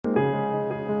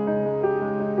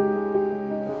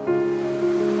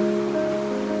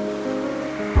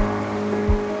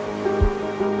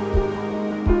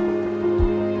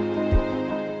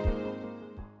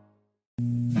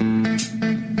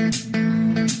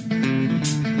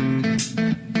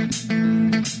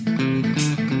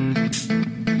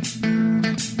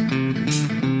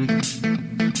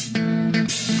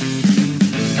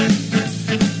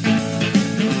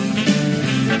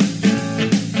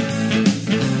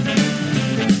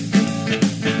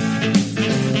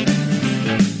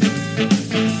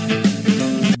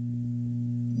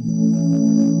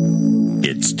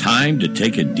time to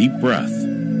take a deep breath,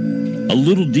 a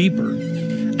little deeper,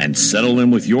 and settle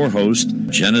in with your host,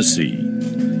 Jenna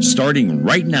C., starting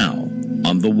right now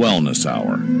on the Wellness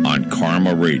Hour on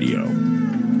Karma Radio.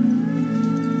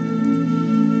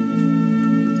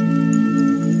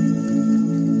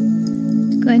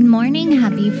 Good morning.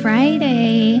 Happy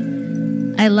Friday.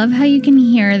 I love how you can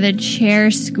hear the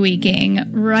chair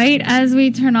squeaking right as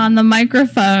we turn on the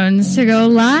microphones to go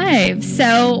live.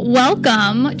 So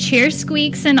welcome, chair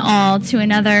squeaks and all, to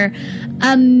another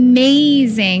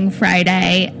amazing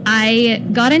Friday. I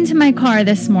got into my car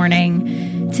this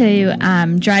morning to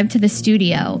drive to the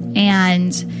studio,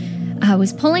 and I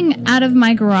was pulling out of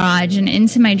my garage and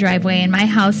into my driveway, and my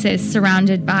house is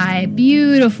surrounded by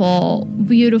beautiful,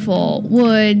 beautiful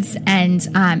woods, and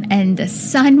the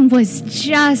sun was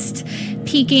just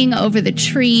peeking over the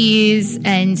trees,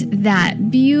 and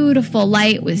that beautiful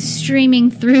light was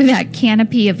streaming through that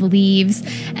canopy of leaves,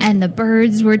 and the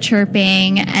birds were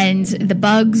chirping, and the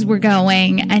bugs were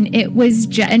going, and it was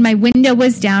and my window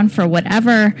was down for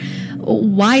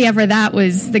why ever that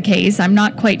was the case. I'm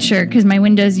not quite sure, because my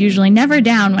window's usually never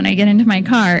down when I get into my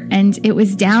car, and it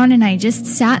was down, and I just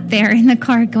sat there in the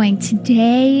car going,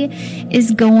 today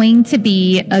is going to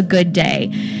be a good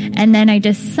day. And then I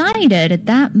decided at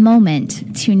that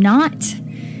moment to not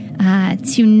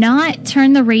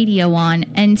turn the radio on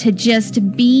and to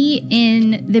just be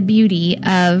in the beauty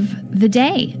of the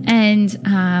day,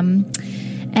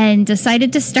 and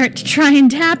decided to start to try and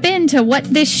tap into what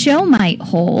this show might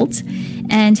hold,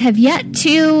 and have yet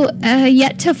to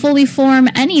fully form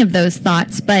any of those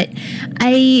thoughts. But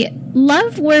I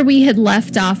love where we had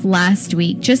left off last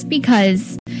week, just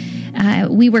because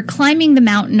we were climbing the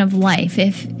mountain of life.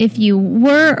 If you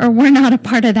were or were not a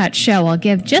part of that show, I'll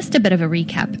give just a bit of a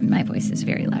recap. My voice is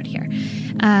very loud here.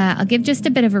 I'll give just a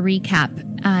bit of a recap.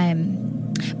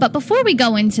 But before we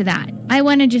go into that, I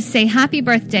want to just say happy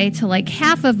birthday to like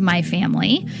half of my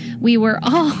family. We were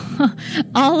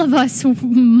all of us, good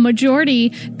majority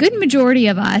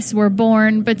of us were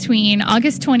born between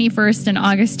August 21st and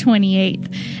August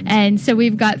 28th. And so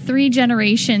we've got 3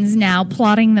 generations now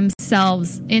plotting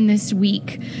themselves in this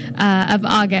week of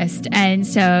August. And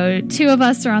so 2 of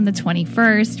us are on the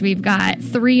 21st. We've got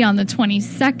 3 on the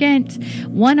 22nd,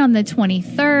 1 on the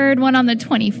 23rd, 1 on the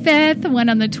 25th, 1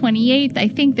 on the 28th. I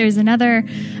think there's another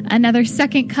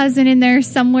second cousin in there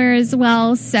somewhere as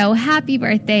well. So happy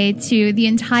birthday to the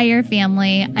entire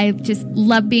family. I just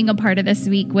love being a part of this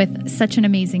week with such an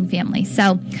amazing family.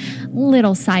 So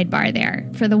little sidebar there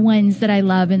for the ones that I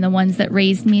love and the ones that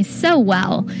raised me so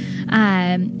well.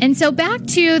 And so back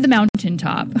to the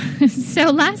mountaintop.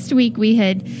 So last week we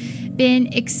had been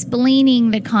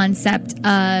explaining the concept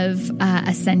of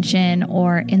ascension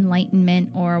or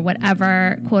enlightenment, or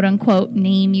whatever quote unquote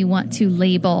name you want to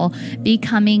label,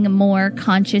 becoming more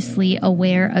consciously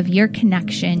aware of your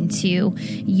connection to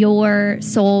your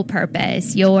soul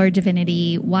purpose, your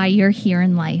divinity, why you're here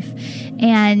in life.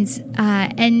 And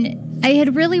I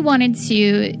had really wanted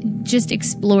to just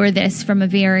explore this from a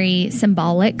very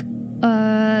symbolic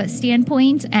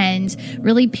standpoint, and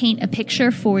really paint a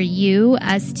picture for you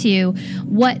as to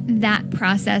what that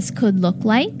process could look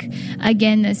like.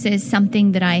 Again, this is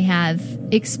something that I have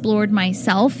explored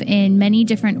myself in many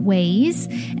different ways,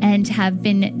 and have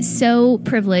been so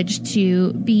privileged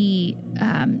to be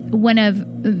one of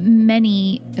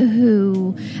many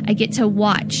who I get to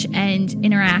watch and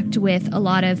interact with a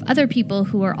lot of other people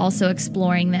who are also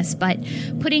exploring this, but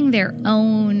putting their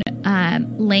own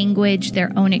language,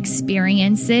 their own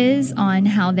experiences on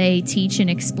how they teach and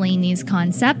explain these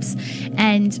concepts.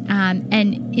 And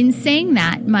in saying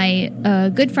that, my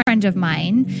good friend of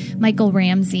mine, Michael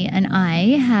Ramsey, and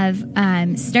I have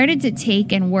started to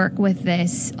take and work with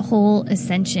this whole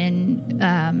ascension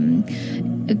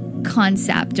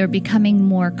concept, or becoming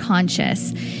more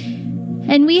conscious.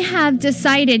 And we have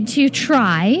decided to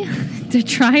try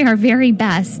our very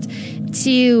best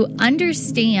to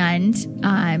understand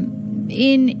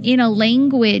in a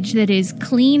language that is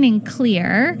clean and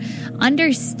clear,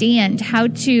 understand how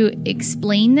to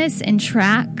explain this and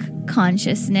track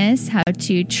consciousness, how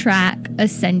to track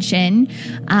ascension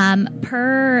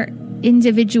per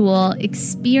individual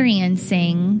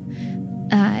experiencing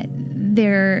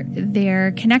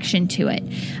their connection to it.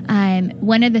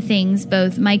 One of the things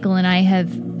both Michael and I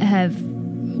have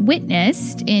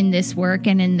witnessed in this work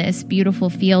and in this beautiful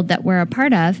field that we're a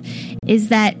part of is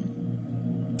that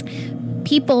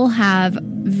people have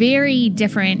very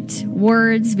different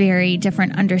words, very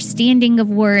different understanding of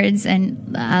words.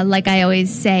 And like I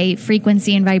always say,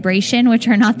 frequency and vibration, which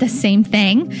are not the same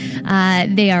thing.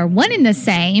 They are one and the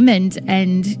same,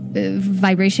 and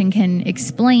vibration can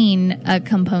explain a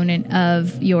component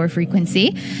of your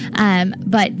frequency,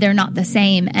 but they're not the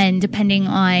same. And depending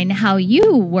on how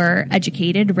you were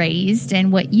educated, raised,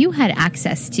 and what you had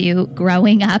access to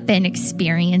growing up and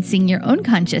experiencing your own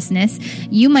consciousness,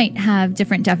 you might have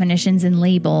different definitions and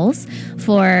labels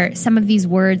for some of these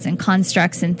words and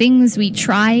constructs and things we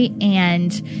try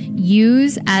and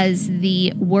use as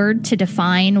the word to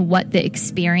define what the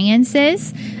experience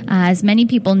is. As many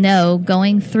people know,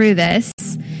 going through this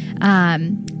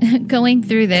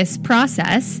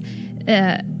process,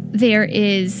 there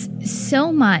is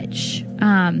so much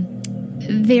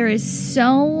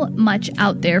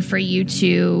out there for you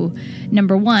to,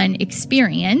 number one,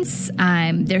 experience.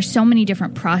 There's so many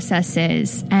different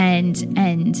processes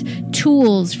and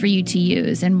tools for you to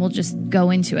use, and we'll just go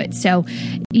into it. So,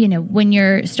 when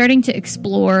you're starting to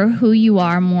explore who you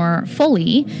are more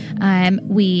fully,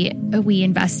 we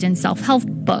invest in self-help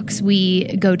books.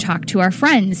 We go talk to our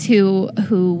friends who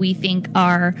we think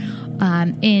are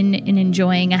in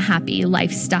enjoying a happy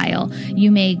lifestyle.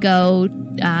 You may go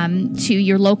to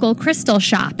your local crystal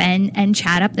shop and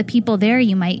chat up the people there.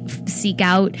 You might seek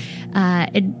out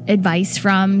advice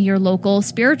from your local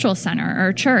spiritual center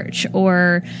or church,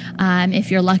 or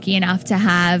if you're lucky enough to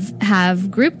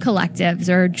have group collectives,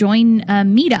 or join a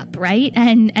meetup, right?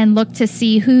 And look to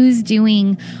see who's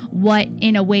doing what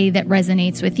in a way that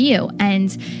resonates with you.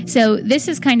 And so this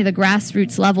is kind of the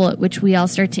grassroots level at which we all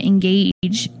start to engage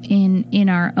in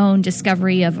our own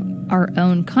discovery of our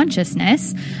own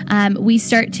consciousness. We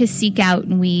start to seek out,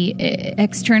 and we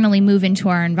externally move into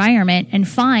our environment and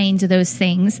find those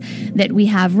things that we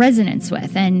have resonance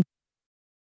with. And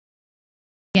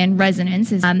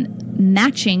resonance is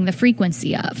matching the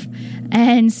frequency of.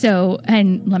 And so,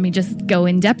 and let me just go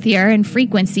in depth here, and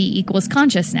frequency equals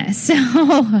consciousness.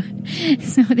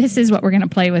 So this is what we're going to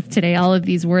play with today, all of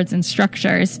these words and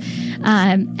structures.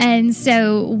 And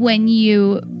so when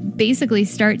you basically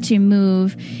start to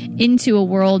move into a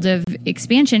world of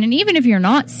expansion, and even if you're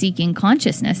not seeking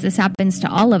consciousness, this happens to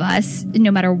all of us,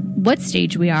 no matter what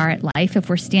stage we are at life. If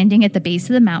we're standing at the base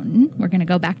of the mountain, we're going to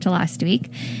go back to last week.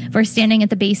 If we're standing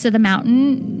at the base of the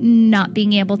mountain, not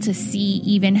being able to see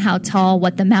even how tall,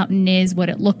 what the mountain is, what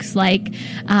it looks like,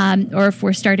 or if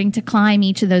we're starting to climb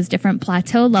each of those different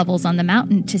plateau levels on the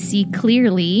mountain to see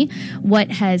clearly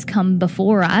what has come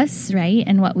before us, right,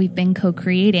 and what we've been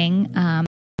co-creating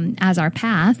as our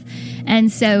path.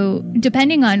 And so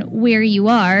depending on where you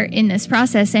are in this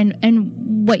process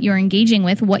and what you're engaging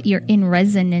with, what you're in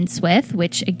resonance with,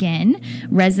 which again,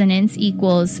 resonance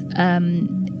equals a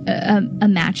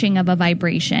matching of a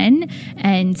vibration.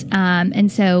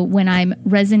 And so when I'm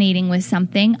resonating with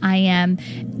something, I am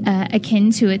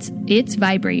akin to its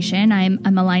vibration.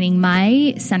 I'm aligning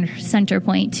my center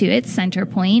point to its center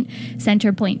point.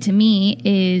 Center point to me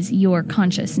is your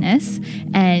consciousness.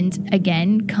 And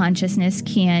again, consciousness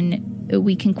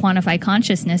we can quantify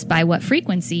consciousness by what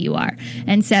frequency you are.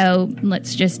 And so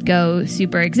let's just go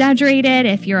super exaggerated.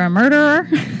 If you're a murderer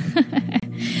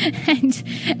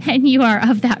and you are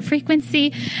of that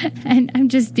frequency, and I'm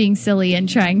just being silly and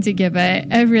trying to give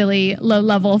a really low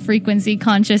level frequency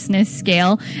consciousness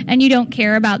scale, and you don't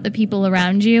care about the people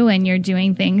around you, and you're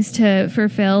doing things to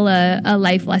fulfill a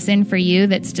life lesson for you,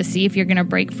 that's to see if you're going to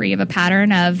break free of a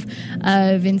pattern of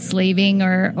enslaving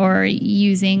or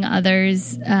using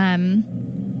others,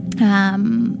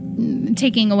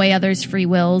 taking away others' free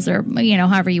wills, or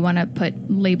however you want to put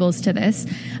labels to this,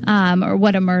 or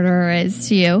what a murderer is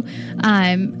to you,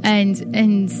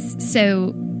 and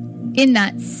so in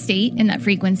that state, in that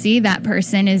frequency, that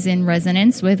person is in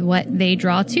resonance with what they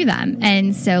draw to them.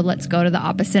 And so let's go to the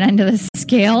opposite end of the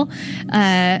scale.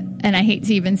 And I hate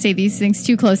to even say these things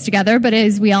too close together, but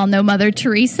as we all know, Mother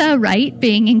Teresa, right?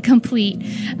 Being in complete,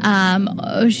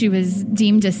 she was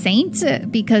deemed a saint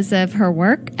because of her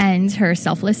work and her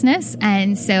selflessness.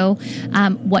 And so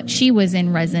what she was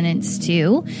in resonance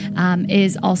to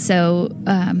is also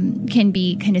can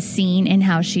be kind of seen in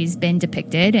how she's been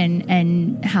depicted,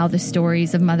 and how the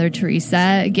stories of Mother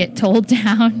Teresa get told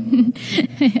down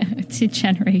to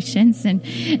generations and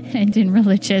in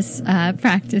religious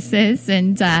practices,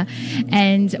 and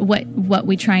what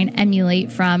we try and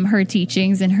emulate from her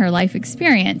teachings and her life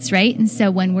experience, right? And so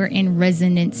when we're in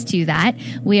resonance to that,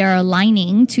 we are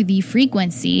aligning to the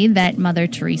frequency that Mother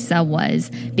Teresa was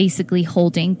basically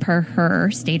holding per her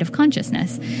state of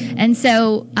consciousness. And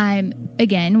so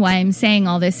why I'm saying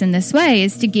all this in this way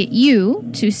is to get you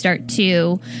to start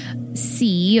to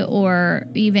see or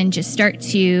even just start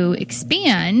to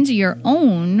expand your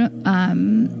own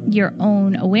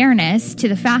awareness to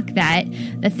the fact that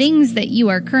the things that you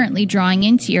are currently drawing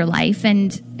into your life,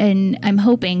 and I'm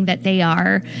hoping that they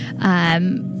are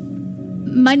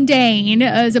mundane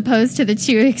as opposed to the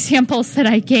two examples that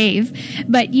I gave.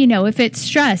 But if it's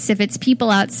stress, if it's people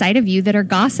outside of you that are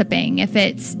gossiping, if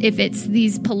it's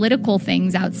these political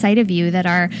things outside of you that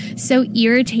are so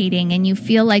irritating and you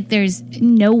feel like there's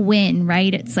no win,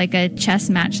 right? It's like a chess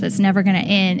match that's never going to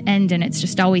end, and it's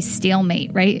just always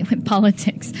stalemate, right? With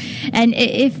politics. And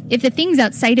if the things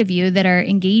outside of you that are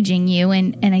engaging you,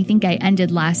 and I think I ended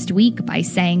last week by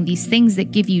saying these things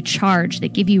that give you charge,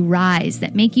 that give you rise,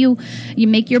 that make you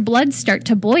make your blood start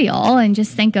to boil. And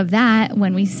just think of that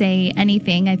when we say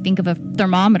anything. I think of a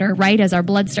thermometer, right? As our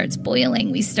blood starts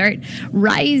boiling, we start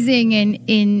rising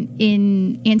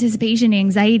in anticipation,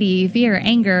 anxiety, fear,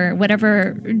 anger,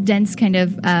 whatever dense kind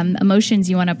of emotions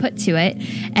you want to put to it.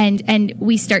 And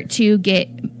we start to get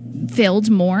filled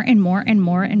more and more and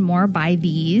more and more by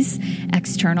these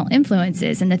external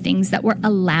influences and the things that we're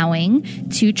allowing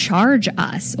to charge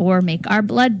us or make our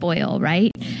blood boil,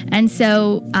 right? And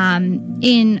so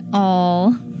in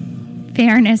all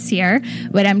fairness here,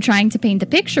 what I'm trying to paint the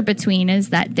picture between is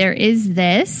that there is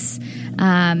this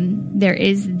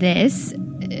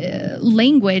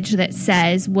language that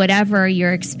says whatever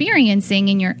you're experiencing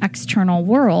in your external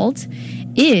world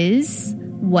is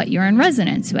what you're in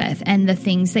resonance with, and the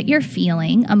things that you're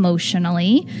feeling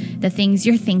emotionally, the things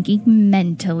you're thinking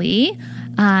mentally,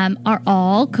 are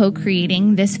all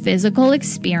co-creating this physical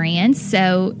experience.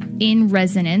 So in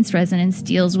resonance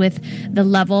deals with the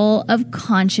level of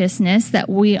consciousness that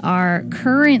we are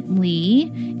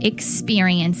currently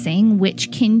experiencing,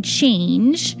 which can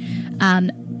change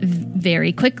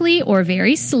very quickly or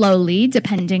very slowly,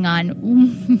 depending on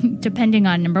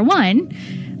number one,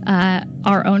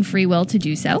 our own free will to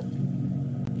do so.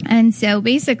 And so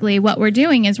basically what we're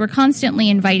doing is we're constantly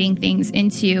inviting things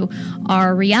into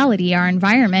our reality, our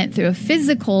environment, through a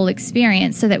physical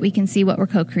experience so that we can see what we're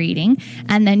co-creating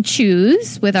and then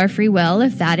choose with our free will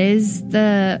if that is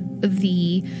the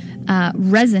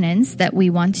resonance that we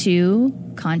want to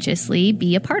consciously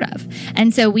be a part of.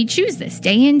 And so we choose this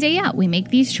day in, day out. We make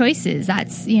these choices.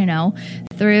 That's,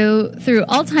 through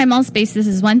all time, all space. This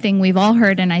is one thing we've all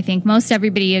heard, and I think most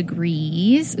everybody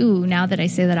agrees. Ooh, now that I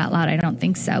say that out loud, I don't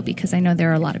think so, because I know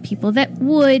there are a lot of people that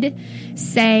would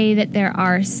say that there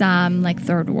are some like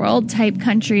third world type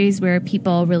countries where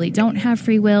people really don't have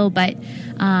free will, but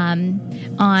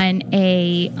on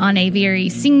a very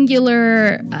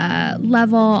singular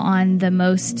level, on the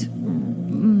most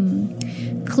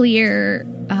clear,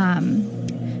 how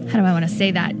do I want to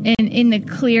say that? In the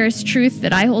clearest truth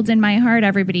that I hold in my heart,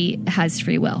 everybody has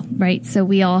free will, right? So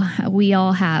we all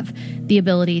have the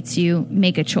ability to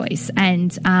make a choice.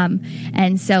 And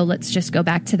so let's just go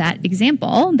back to that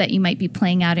example that you might be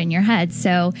playing out in your head.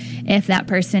 So if that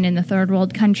person in the third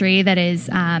world country that is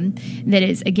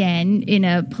again in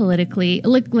a politically,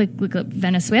 like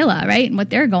Venezuela, right? And what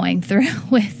they're going through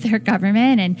with their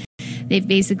government, and they've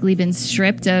basically been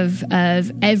stripped of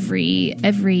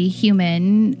every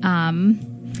human.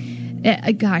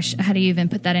 Gosh, how do you even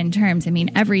put that in terms? I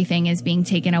mean, everything is being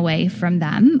taken away from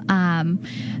them,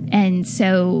 and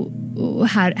so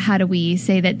how do we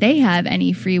say that they have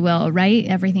any free will? Right?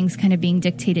 Everything's kind of being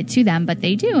dictated to them, but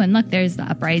they do. And look, there's the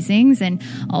uprisings, and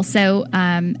also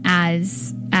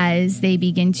as they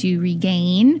begin to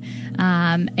regain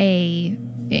a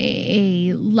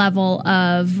level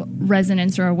of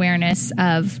resonance or awareness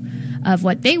of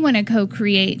what they want to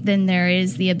co-create, then there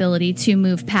is the ability to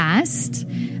move past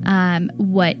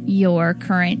what your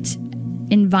current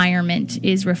environment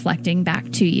is reflecting back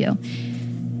to you.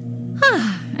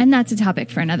 And that's a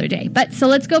topic for another day. But so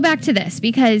let's go back to this,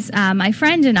 because my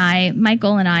friend and I,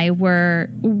 Michael and I,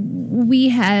 we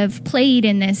have played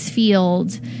in this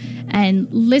field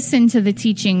and listened to the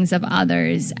teachings of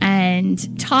others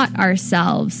and taught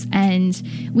ourselves. And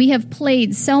we have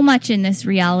played so much in this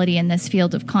reality, in this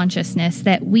field of consciousness,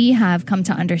 that we have come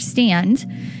to understand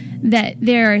that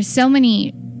there are so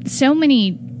many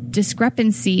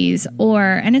discrepancies,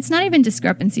 and it's not even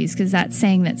discrepancies, because that's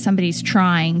saying that somebody's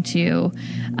trying to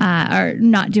or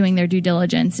not doing their due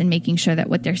diligence and making sure that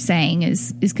what they're saying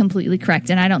is completely correct.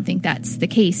 And I don't think that's the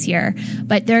case here.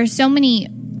 But there are so many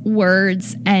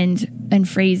words and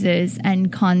phrases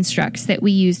and constructs that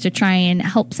we use to try and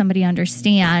help somebody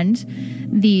understand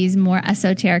these more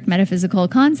esoteric metaphysical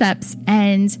concepts,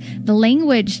 and the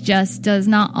language just does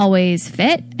not always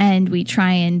fit, and we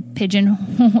try and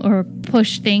pigeonhole or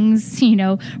push things,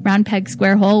 round peg,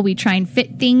 square hole. We try and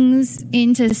fit things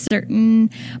into certain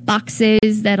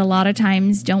boxes that a lot of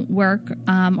times don't work,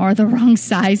 or the wrong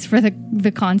size for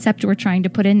the concept we're trying to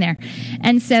put in there.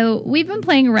 And so we've been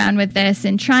playing around with this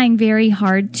and trying very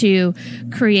hard to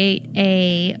create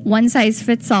a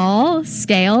one-size-fits-all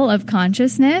scale of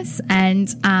consciousness, and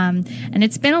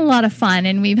it's been a lot of fun,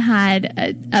 and we've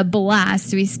had a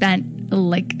blast. We spent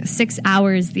like 6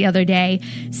 hours the other day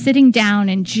sitting down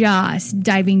and just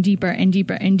diving deeper and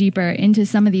deeper and deeper into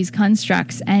some of these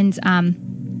constructs, and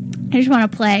I just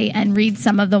want to play and read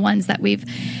some of the ones that we've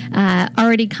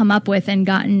already come up with and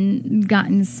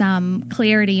gotten some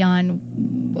clarity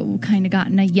on, kind of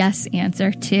gotten a yes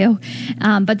answer to.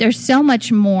 But there's so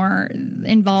much more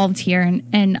involved here,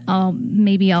 and I'll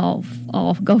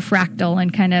go fractal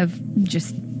and kind of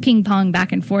just ping pong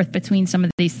back and forth between some of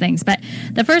these things. But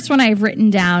the first one I've written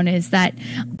down is that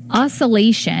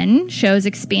oscillation shows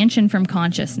expansion from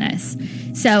consciousness.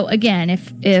 So again,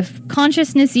 if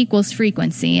consciousness equals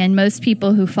frequency, and most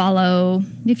people who follow,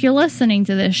 if you're listening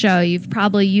to this show, you've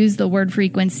probably used the word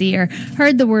frequency or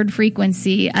heard the word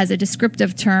frequency as a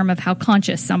descriptive term of how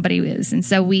conscious somebody is. And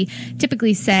so we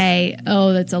typically say,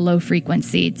 oh, that's a low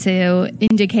frequency, to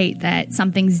indicate that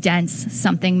something's dense,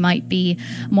 something might be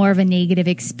more of a negative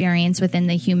experience within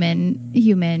the human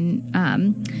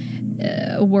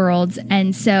world.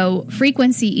 And so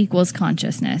frequency equals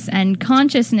consciousness, and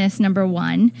consciousness, number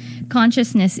one,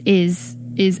 consciousness is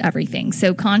everything.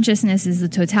 So consciousness is the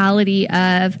totality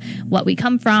of what we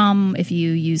come from. If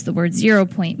you use the word 0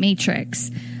 point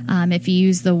matrix, if you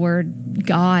use the word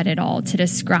God at all to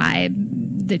describe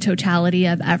the totality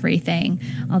of everything,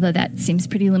 although that seems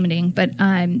pretty limiting, but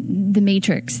the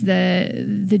matrix,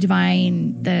 the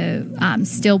divine, the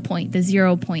still point, the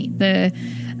 0 point, the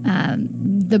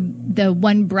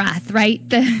one breath, right?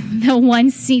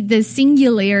 The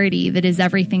singularity that is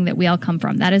everything that we all come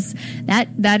from.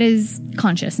 That is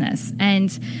consciousness.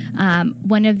 And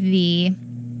one of the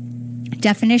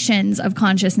definitions of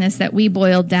consciousness that we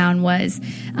boiled down was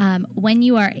when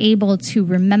you are able to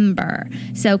remember.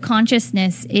 So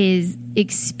consciousness is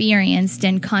experienced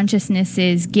and consciousness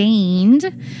is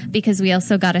gained, because we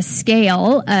also got a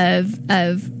scale of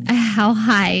how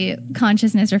high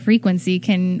consciousness or frequency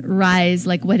can rise,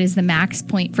 like what is the max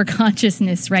point for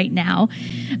consciousness right now.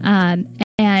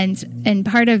 And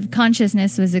part of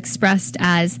consciousness was expressed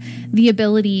as the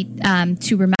ability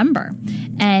to remember.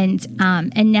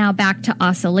 And now back to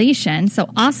oscillation. So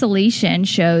oscillation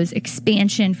shows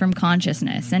expansion from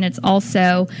consciousness. And it's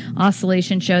also,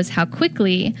 oscillation shows how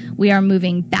quickly we are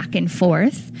moving back and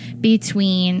forth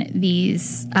between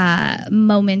these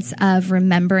moments of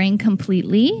remembering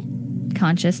completely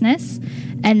consciousness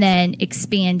and then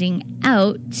expanding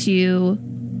out to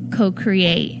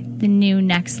co-create the new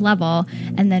next level,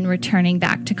 and then returning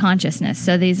back to consciousness.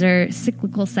 So these are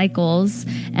cyclical cycles,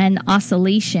 and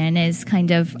oscillation is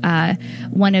kind of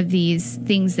one of these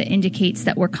things that indicates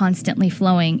that we're constantly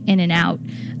flowing in and out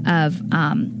of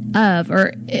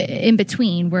or in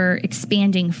between. We're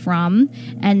expanding from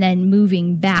and then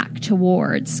moving back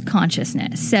towards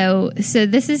consciousness. So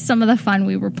this is some of the fun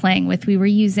we were playing with. We were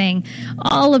using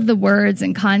all of the words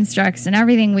and constructs and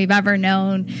everything we've ever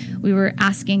known. We were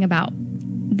asking about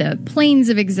the planes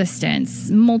of existence,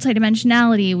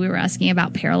 multidimensionality. We were asking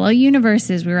about parallel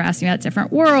universes. We were asking about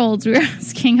different worlds. We were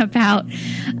asking about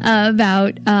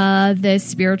the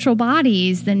spiritual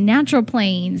bodies, the natural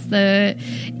planes, the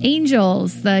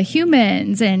angels, the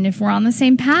humans, and if we're on the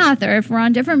same path or if we're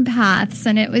on different paths.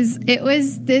 And it was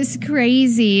this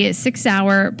crazy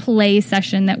 6-hour play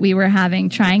session that we were having,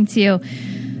 trying to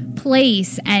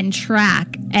place and track,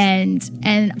 and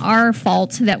our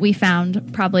fault that we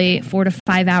found probably 4 to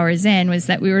 5 hours in was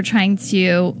that we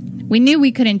knew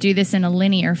we couldn't do this in a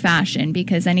linear fashion,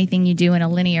 because anything you do in a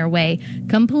linear way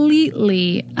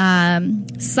completely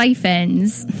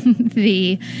siphons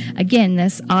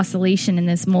this oscillation and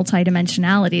this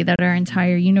multidimensionality that our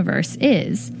entire universe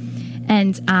is.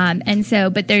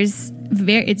 But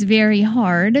it's very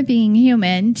hard, being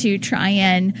human, to try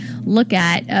and look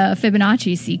at a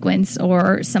Fibonacci sequence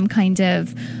or some kind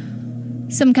of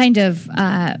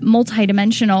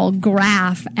multidimensional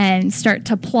graph and start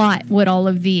to plot what all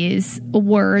of these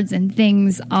words and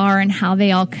things are and how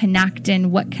they all connect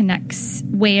and what connects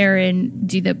where, and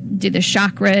do the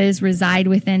chakras reside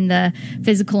within the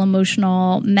physical,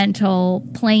 emotional, mental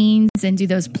planes, and do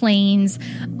those planes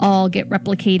all get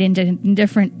replicated into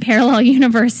different parallel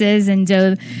universes? And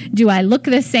do I look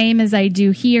the same as I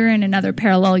do here in another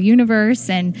parallel universe?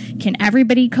 And can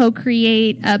everybody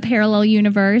co-create a parallel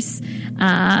universe?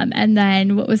 And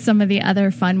then what was some of the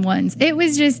other fun ones? It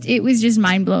was just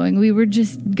mind-blowing. We were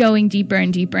just going deeper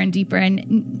and deeper and deeper,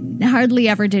 and hardly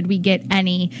ever did we get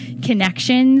any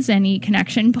connection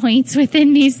points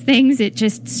within these things. It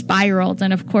just spiraled.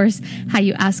 And of course, how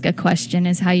you ask a question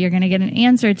is how you're going to get an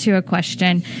answer to a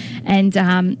question.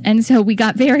 And so we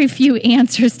got very few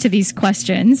answers to these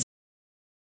questions.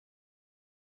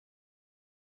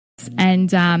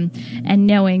 And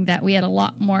knowing that we had a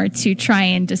lot more to try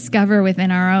and discover within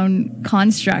our own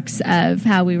constructs of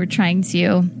how we were trying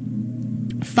to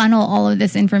funnel all of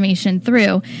this information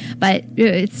through. But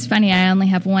it's funny, I only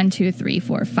have 1, 2, 3,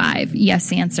 4, 5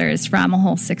 yes answers from a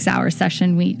whole 6-hour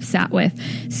session we sat with.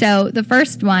 So the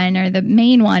first one, or the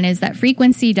main one, is that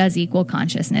frequency does equal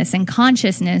consciousness, and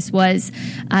consciousness was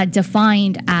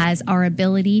defined as our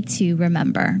ability to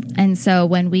remember. And so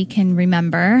when we can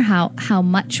remember, how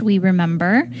much we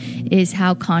remember is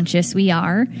how conscious we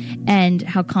are, and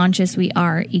how conscious we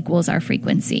are equals our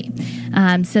frequency.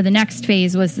 So the next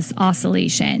phase was this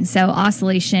oscillation. So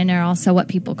oscillation are also what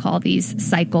people call these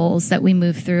cycles that we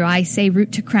move through. I say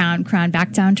root to crown, crown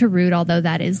back down to root, although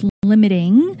that is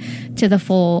limiting to the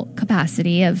full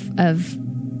capacity of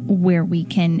where we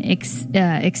can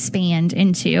expand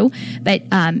into. But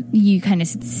you kind of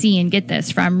see and get this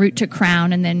from root to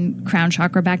crown, and then crown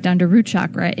chakra back down to root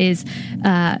chakra is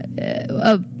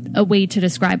a way to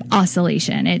describe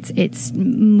oscillation. It's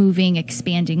moving,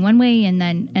 expanding one way, and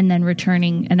then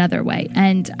returning another way.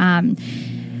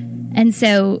 And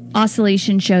so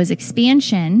oscillation shows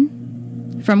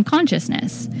expansion from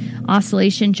consciousness.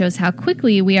 Oscillation shows how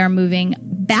quickly we are moving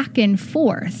back and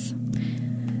forth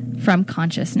from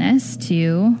consciousness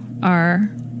to our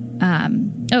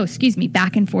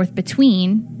back and forth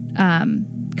between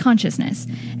consciousness.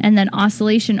 And then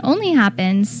oscillation only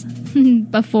happens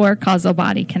before causal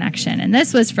body connection. And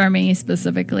this was for me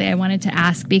specifically. I wanted to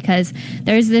ask because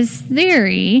there's this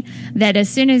theory that as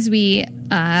soon as we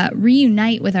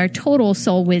reunite with our total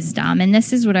soul wisdom, and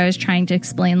this is what I was trying to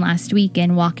explain last week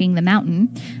in Walking the Mountain,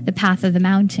 the Path of the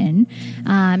Mountain.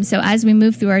 So as we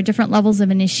move through our different levels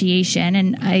of initiation,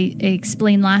 and I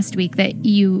explained last week that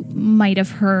you might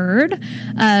have heard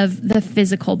of the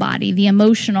physical body, the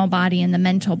emotional body, and the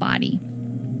mental body.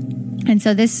 And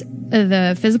so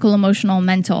the physical, emotional,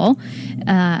 mental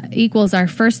equals our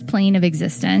first plane of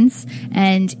existence,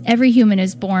 and every human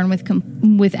is born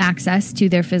with access to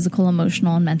their physical,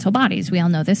 emotional, and mental bodies. We all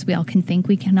know this. We all can think,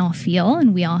 we can all feel,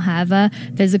 and we all have a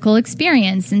physical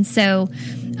experience. And so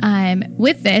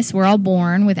with this, we're all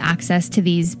born with access to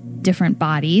these different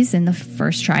bodies in the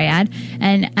first triad.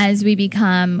 And as we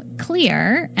become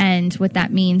clear, and what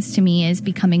that means to me is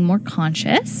becoming more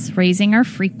conscious, raising our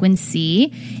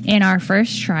frequency in our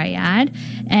first triad.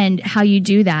 And how you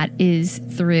do that is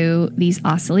through these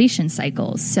oscillation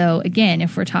cycles. So again,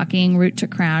 if we're talking root to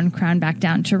crown, crown back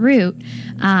down to root,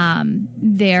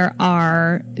 there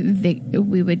are,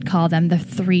 we would call them the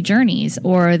 3 journeys,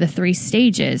 or the 3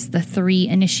 stages, the 3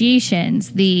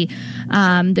 initiations, the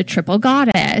triple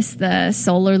goddess, the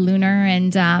solar, lunar,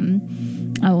 and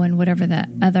whatever the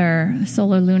other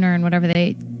solar, lunar, and whatever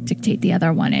they dictate the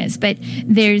other one is. But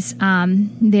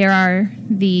there are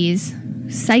these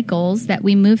cycles that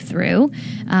we move through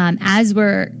as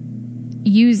we're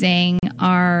using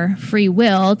our free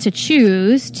will to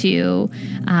choose to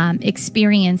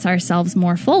experience ourselves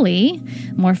more fully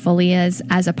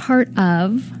as a part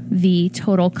of the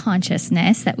total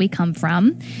consciousness that we come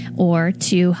from, or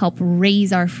to help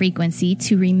raise our frequency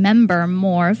to remember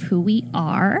more of who we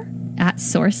are at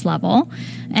source level.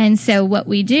 And so what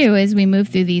we do is we move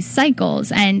through these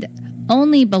cycles, and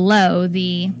only below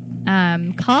the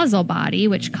causal body,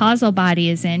 which causal body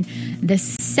is in the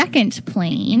second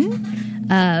plane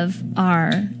of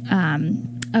our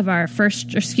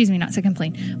first, not second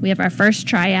plane. We have our first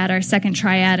triad, our second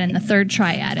triad, and the third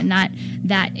triad, and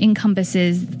that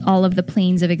encompasses all of the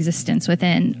planes of existence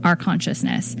within our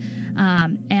consciousness.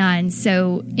 And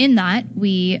so in that,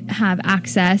 we have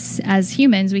access, as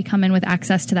humans, we come in with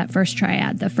access to that first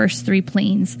triad, the first 3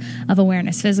 planes of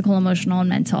awareness: physical, emotional, and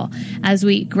mental. As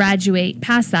we graduate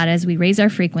past that, as we raise our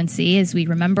frequency, as we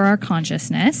remember our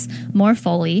consciousness more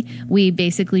fully, we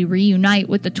basically reunite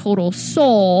with the total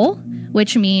soul,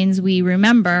 which means we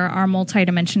remember our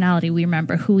multidimensionality. We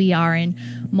remember who we are in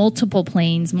multiple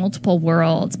planes, multiple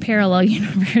worlds, parallel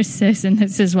universes. And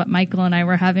this is what Michael and I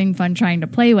were having fun trying to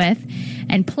play with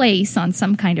and place on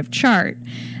some kind of chart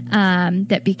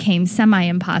that became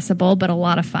semi-impossible, but a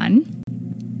lot of fun.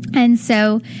 And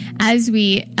so as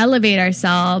we elevate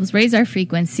ourselves, raise our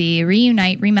frequency,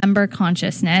 reunite, remember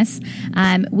consciousness,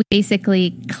 we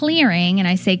basically clearing, and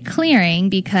I say clearing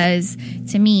because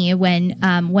to me, when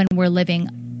we're living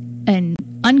an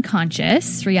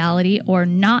unconscious reality or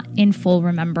not in full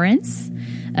remembrance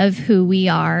of who we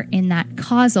are in that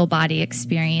causal body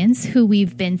experience, who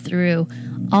we've been through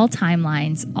all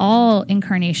timelines, all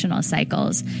incarnational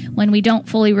cycles. When we don't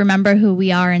fully remember who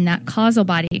we are in that causal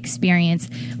body experience,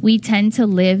 we tend to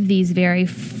live these very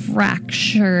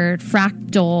fractured,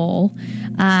 fractal,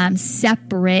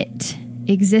 separate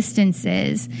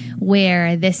existences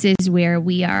where this is where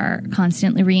we are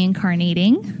constantly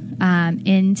reincarnating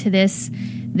into this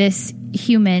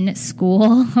human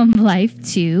school of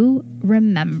life to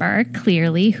remember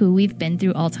clearly who we've been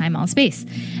through all time, all space.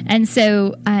 And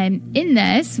so in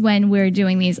this, when we're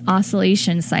doing these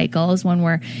oscillation cycles, when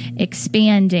we're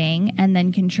expanding and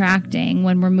then contracting,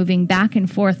 when we're moving back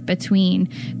and forth between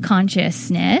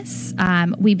consciousness,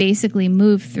 we basically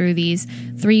move through these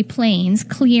 3 planes,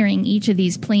 clearing each of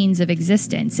these planes of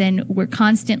existence. And we're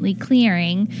constantly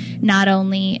clearing not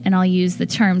only, and I'll use the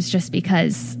terms just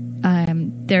because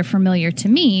they're familiar to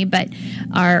me, but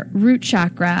our root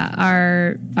chakra,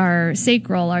 our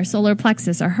sacral, our solar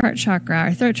plexus, our heart chakra,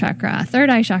 our throat chakra, third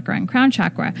eye chakra, and crown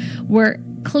chakra. We're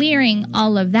clearing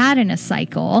all of that in a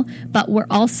cycle, but we're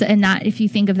also, and that if you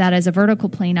think of that as a vertical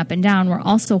plane up and down, we're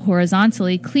also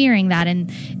horizontally clearing that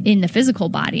in the physical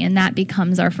body, and that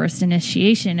becomes our first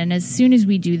initiation. And as soon as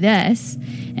we do this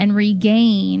and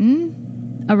regain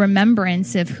a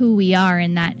remembrance of who we are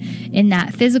in that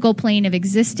physical plane of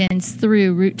existence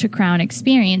through root to crown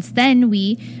experience, then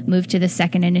we move to the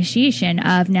second initiation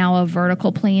of now a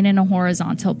vertical plane and a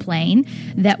horizontal plane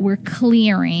that we're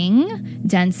clearing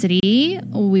density.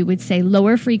 We would say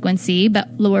lower frequency, but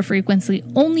lower frequency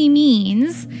only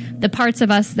means the parts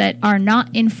of us that are not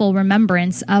in full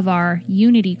remembrance of our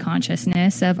unity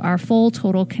consciousness, of our full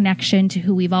total connection to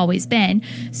who we've always been.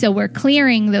 So we're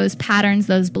clearing those patterns,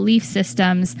 those belief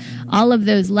systems, all of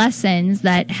those lessons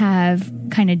that have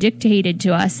kind of dictated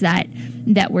to us that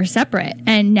we're separate.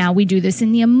 And now we do this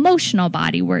in the emotional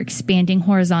body. We're expanding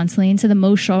horizontally into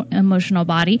the emotional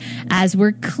body as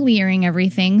we're clearing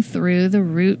everything through the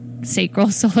root, sacral,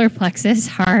 solar plexus,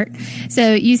 heart.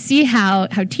 So you see how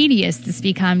tedious this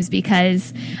becomes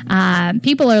because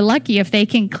people are lucky if they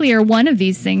can clear one of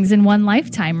these things in one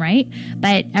lifetime, right?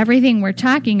 But everything we're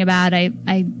talking about,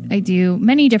 I do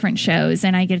many different shows,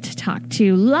 and I get to talk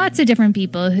to lots of different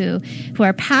people who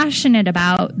are passionate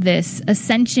about this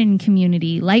ascension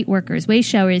community, light workers, way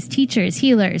showers, teachers,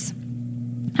 healers,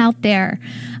 out there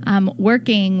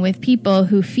working with people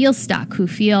who feel stuck, who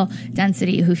feel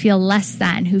density, who feel less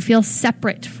than, who feel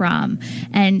separate from,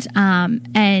 and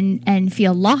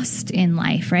feel lost in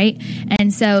life, right?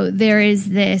 And so there is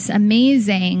this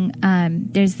amazing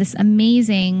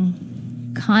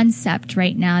concept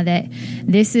right now that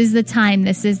this is the time,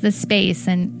 this is the space,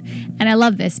 and I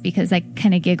love this because I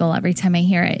kind of giggle every time I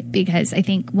hear it, because I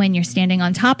think when you're standing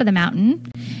on top of the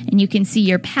mountain and you can see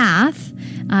your path,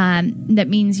 that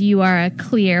means you are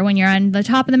clear. When you're on the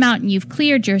top of the mountain, you've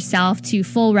cleared yourself to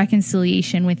full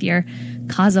reconciliation with your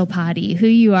causal body, who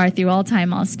you are through all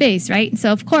time, all space, right?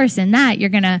 So of course in that you're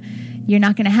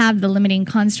not going to have the limiting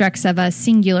constructs of a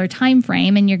singular time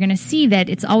frame, and you're going to see that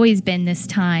it's always been this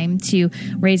time to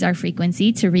raise our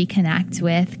frequency, to reconnect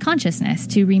with consciousness,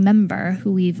 to remember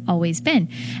who we've always been.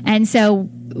 And so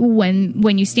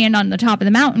when you stand on the top of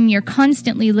the mountain, you're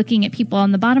constantly looking at people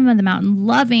on the bottom of the mountain,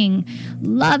 loving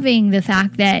the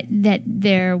fact that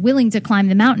they're willing to climb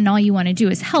the mountain. All you want to do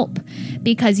is help,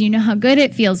 because you know how good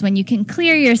it feels when you can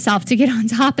clear yourself to get on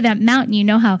top of that mountain. You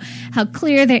know how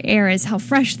clear the air is, how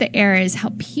fresh the air is,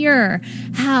 how pure,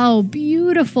 how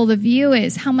beautiful the view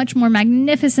is, how much more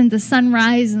magnificent the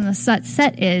sunrise and the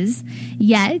sunset is.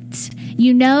 Yet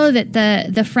you know that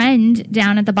the friend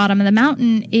down at the bottom of the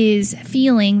mountain is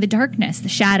feeling the darkness, the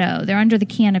shadow. They're under the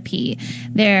canopy.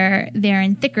 They're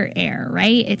in thicker air,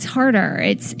 right? It's harder.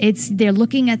 They're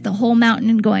looking at the whole mountain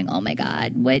and going, oh my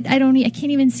God, I can't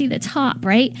even see the top,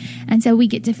 right? And so we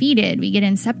get defeated. We get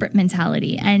in separate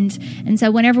mentality. And so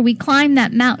whenever we climb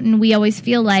that mountain, we always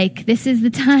feel like this is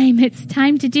the time. It's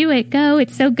time to do it. Go.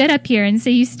 It's so good up here. And so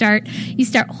you start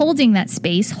holding that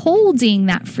space, holding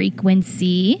that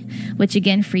frequency, which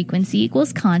again, frequency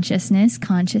equals consciousness.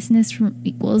 Consciousness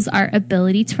equals our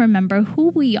ability to remember who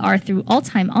we are through all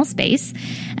time, all space.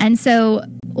 And so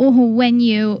when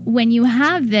you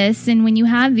have this, and when you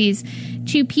have these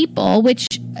two people, which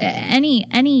any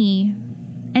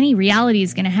reality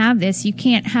is going to have this, you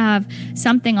can't have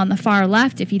something on the far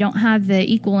left if you don't have the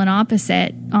equal and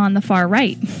opposite on the far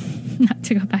right. not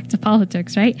to go back to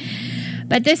politics, right?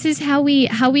 But this is how we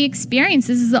experience.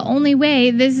 This is the only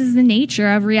way. This is the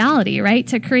nature of reality, right?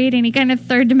 To create any kind of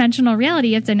third dimensional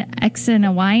reality, it's an X and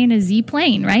a Y and a Z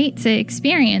plane, right? To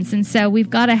experience. And so we've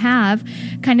got to have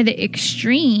kind of the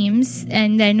extremes,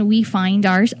 and then we find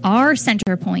our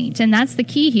center point. And that's the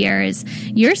key here is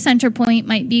your center point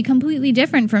might be completely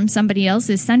different from somebody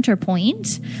else's center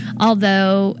point.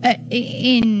 Although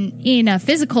in a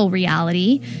physical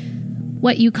reality,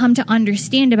 what you come to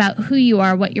understand about who you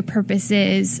are, what your purpose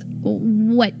is,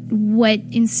 what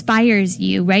inspires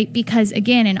you, right? Because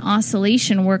again, in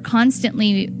oscillation, we're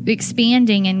constantly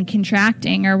expanding and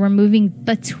contracting, or we're moving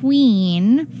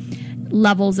between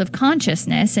levels of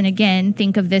consciousness. And again,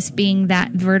 think of this being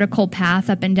that vertical path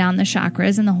up and down the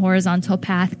chakras, and the horizontal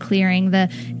path clearing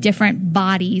the different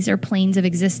bodies or planes of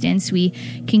existence. We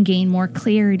can gain more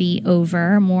clarity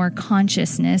over, more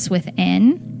consciousness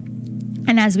within.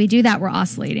 And as we do that, we're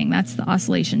oscillating. That's the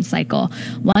oscillation cycle.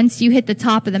 Once you hit the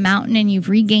top of the mountain and you've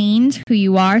regained who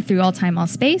you are through all time, all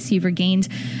space, you've regained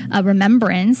a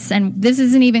remembrance. And this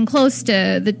isn't even close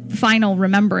to the final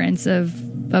remembrance of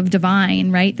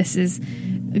divine, right? This is,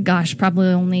 gosh, probably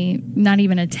only not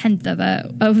even a tenth of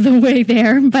the way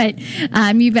there. But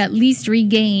you've at least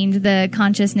regained the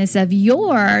consciousness of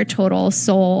your total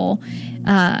soul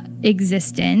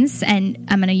existence. And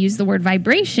I'm going to use the word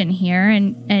vibration here,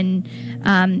 and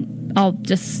I'll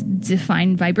just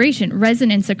define vibration.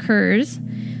 Resonance occurs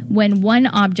when one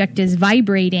object is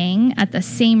vibrating at the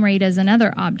same rate as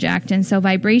another object. And so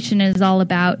vibration is all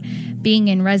about being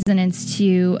in resonance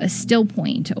to a still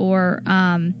point, or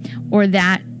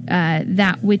that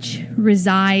which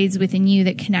resides within you,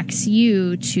 that connects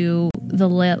you to the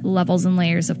levels and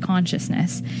layers of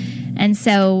consciousness. And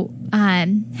so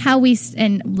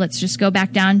and let's just go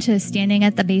back down to standing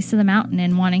at the base of the mountain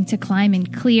and wanting to climb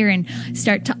and clear and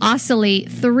start to oscillate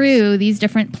through these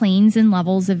different planes and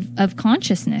levels of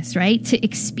consciousness, right? To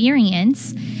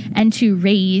experience and to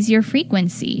raise your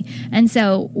frequency. And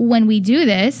so when we do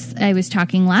this, I was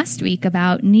talking last week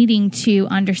about needing to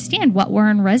understand what we're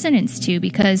in resonance to,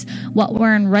 because what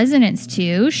we're in resonance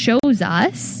to shows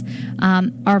us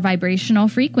our vibrational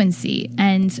frequency.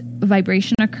 And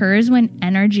vibration occurs when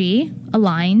energy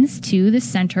aligns to the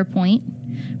center point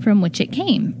from which it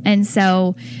came. And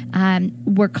so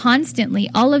we're constantly,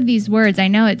 all of these words, I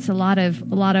know it's a lot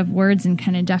of words and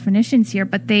kind of definitions here,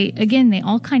 but they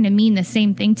all kind of mean the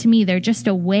same thing to me. They're just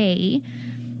a way,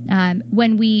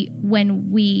 when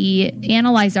we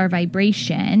analyze our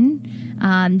vibration,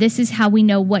 this is how we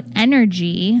know what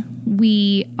energy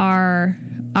we are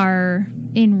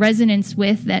in resonance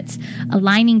with, that's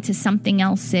aligning to something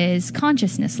else's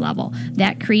consciousness level.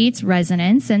 That creates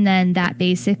resonance, and then that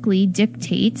basically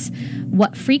dictates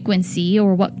what frequency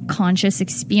or what conscious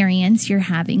experience you're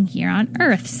having here on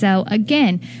Earth. So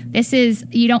again, this is,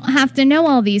 you don't have to know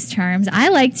all these terms. I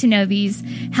like to know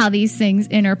how these things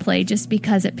interplay, just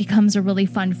because it becomes a really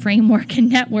fun framework and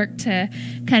network to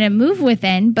kind of move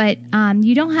within. But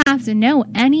you don't have to know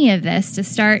any of this to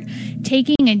start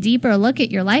taking a deeper look at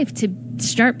your life, to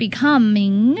start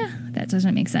becoming, that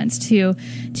doesn't make sense, to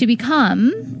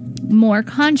become more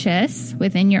conscious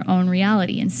within your own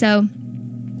reality. And so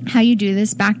how you do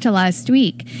this, back to last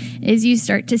week, is you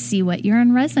start to see what you're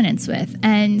in resonance with.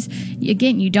 And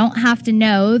again, you don't have to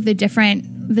know the different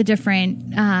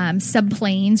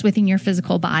subplanes within your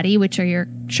physical body, which are your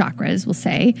chakras, we'll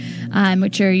say,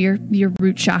 which are your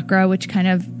root chakra, which kind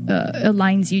of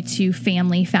aligns you to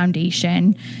family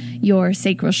foundation, your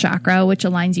sacral chakra, which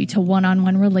aligns you to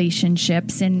one-on-one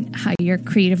relationships and how you're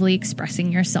creatively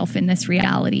expressing yourself in this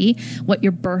reality, what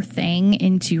you're birthing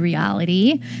into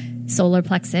reality. Solar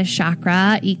plexus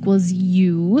chakra equals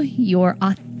you, your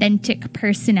authentic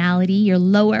personality, your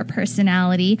lower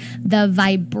personality, the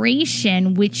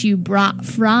vibration which you brought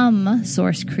from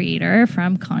Source Creator,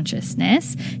 from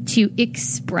consciousness, to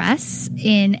express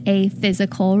in a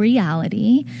physical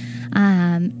reality.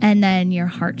 And then your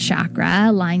heart chakra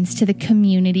aligns to the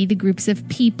community, the groups of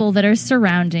people that are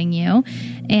surrounding you,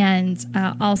 and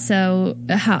also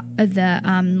the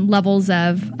levels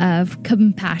of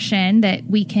compassion that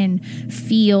we can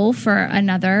feel for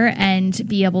another and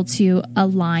be able to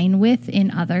align with in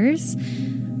others.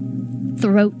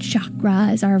 Throat chakra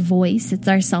is our voice. It's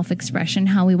our self-expression,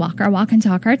 how we walk our walk and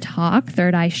talk our talk.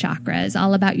 Third eye chakra is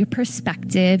all about your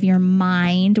perspective, your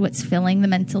mind, what's filling the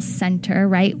mental center,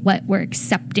 right? What we're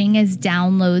accepting as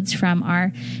downloads from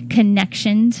our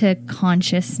connection to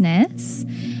consciousness.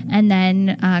 And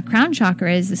then crown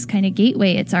chakra is this kind of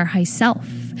gateway. It's our high self.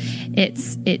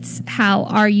 It's how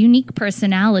our unique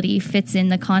personality fits in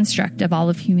the construct of all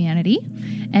of humanity,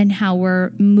 and how we're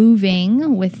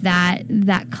moving with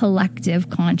that collective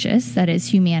conscious that is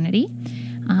humanity.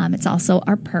 It's also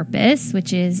our purpose,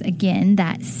 which is, again,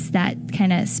 that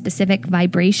kind of specific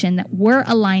vibration that we're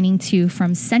aligning to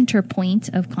from center point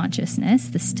of consciousness,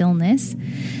 the stillness.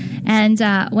 And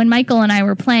when Michael and I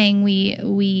were playing,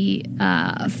 we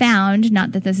found,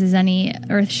 not that this is any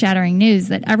earth-shattering news,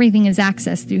 that everything is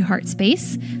accessed through heart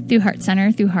space, through heart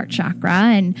center, through heart chakra.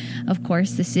 And of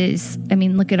course, this is, I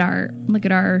mean, look at our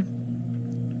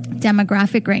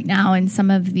demographic right now, and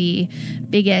some of the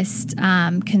biggest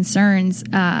concerns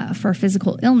for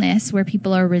physical illness, where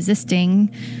people are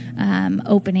resisting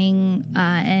opening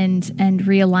and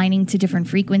realigning to different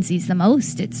frequencies the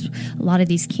most. It's a lot of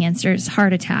these cancers,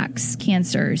 heart attacks,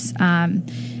 cancers,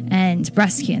 and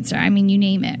breast cancer. I mean, you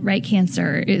name it, right?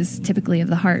 Cancer is typically of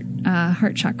the heart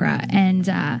chakra,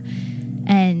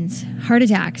 and heart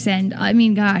attacks, and I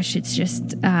mean, gosh, it's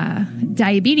just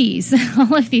diabetes,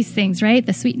 all of these things, right?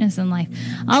 The sweetness in life,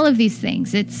 all of these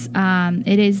things. It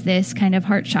is this kind of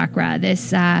heart chakra,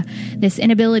 this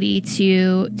inability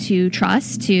to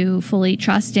trust, to fully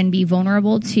trust and be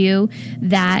vulnerable to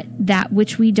that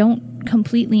which we don't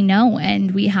completely know, and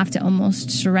we have to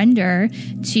almost surrender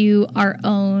to our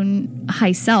own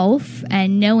high self,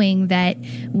 and knowing that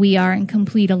we are in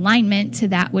complete alignment to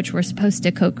that which we're supposed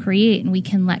to co-create, and we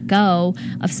can let go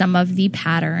of some of the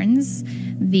patterns,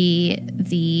 the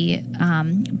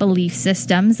belief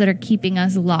systems that are keeping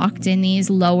us locked in these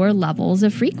lower levels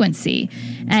of frequency.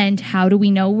 And how do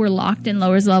we know we're locked in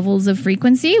lower levels of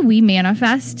frequency? We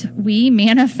manifest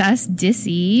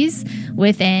dis-ease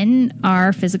within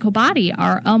our physical body,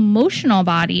 our emotional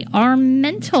body, our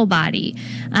mental body.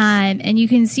 And you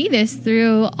can see this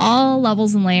through all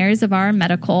levels and layers of our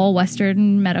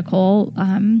Western medical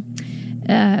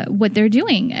what they're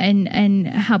doing, and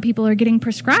how people are getting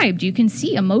prescribed. You can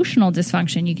see emotional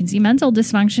dysfunction, you can see mental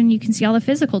dysfunction, you can see all the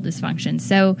physical dysfunction.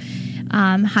 So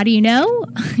how do you know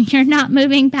you're not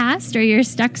moving past, or you're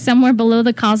stuck somewhere below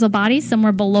the causal body,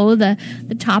 somewhere below the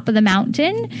top of the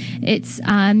mountain? It's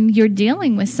you're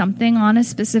dealing with something on a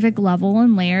specific level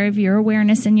and layer of your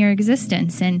awareness and your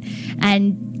existence.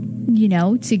 And you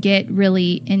know, to get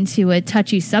really into a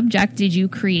touchy subject, did you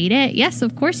create it? Yes,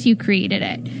 of course you created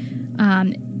it.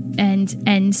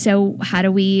 And so how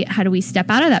do we step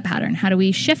out of that pattern? How do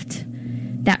we shift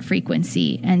that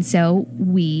frequency? And so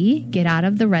we get out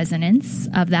of the resonance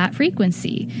of that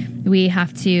frequency. We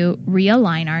have to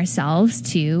realign ourselves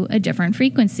to a different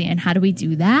frequency. And how do we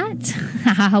do that?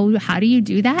 How do you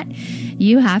do that?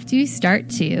 You have to start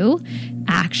to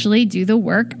actually do the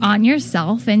work on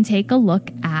yourself and take a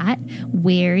look at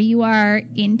where you are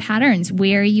in patterns,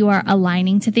 where you are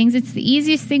aligning to things. It's the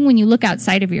easiest thing when you look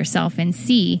outside of yourself and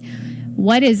see,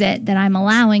 what is it that I'm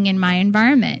allowing in my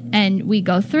environment? And we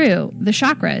go through the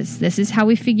chakras. This is how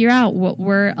we figure out what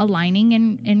we're aligning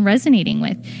and resonating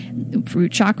with.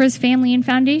 Root chakra is family and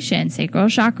foundation. Sacral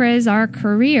chakra is our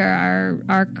career,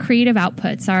 our creative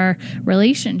outputs, our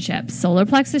relationships. Solar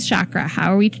plexus chakra,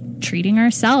 how are we treating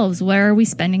ourselves? Where are we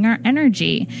spending our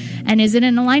energy? And is it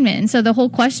in alignment? And so the whole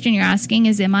question you're asking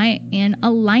is, am I in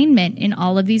alignment in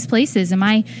all of these places? Am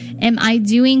I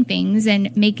doing things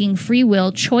and making free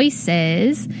will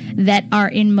choices that are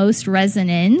in most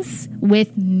resonance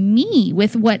with me,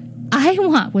 with what I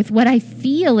want, with what I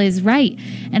feel is right?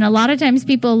 And a lot of times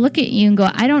people look at you and go,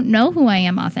 I don't know who I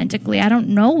am authentically. I don't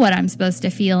know what I'm supposed to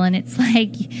feel. And it's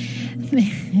like,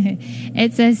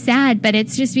 it's so sad, but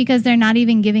it's just because they're not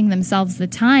even giving themselves the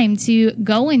time to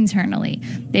go internally.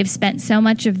 They've spent so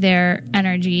much of their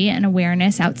energy and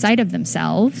awareness outside of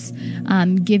themselves,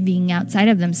 giving outside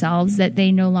of themselves, that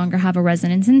they no longer have a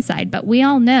resonance inside. But we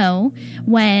all know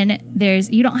when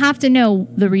you don't have to know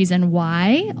the reason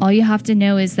why. All you have to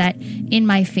know is that in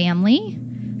my family,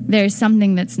 there's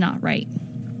something that's not right.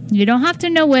 You don't have to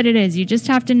know what it is. You just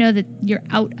have to know that you're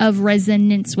out of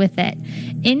resonance with it.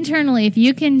 Internally, if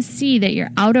you can see that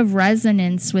you're out of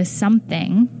resonance with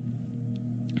something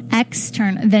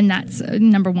external, then that's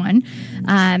number one.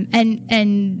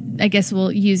 And I guess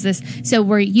we'll use this. So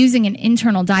we're using an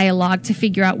internal dialogue to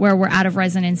figure out where we're out of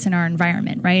resonance in our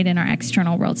environment, right? In our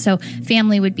external world. So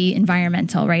family would be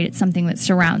environmental, right? It's something that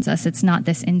surrounds us. It's not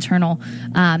this internal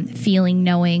feeling,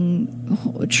 knowing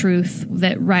truth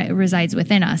that resides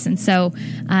within us. And so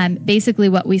basically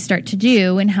what we start to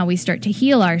do and how we start to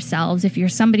heal ourselves, if you're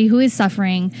somebody who is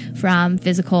suffering from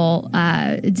physical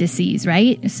disease,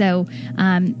 right? So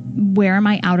where am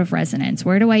I out of resonance?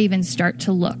 Where do I even start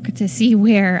to look to see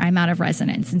where I'm out of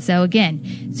resonance? And so again,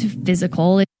 it's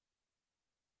physical.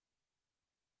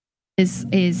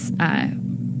 is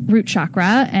root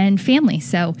chakra and family.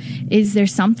 So is there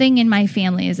something in my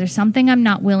family? Is there something I'm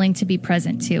not willing to be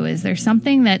present to? Is there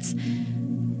something that's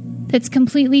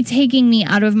completely taking me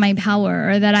out of my power,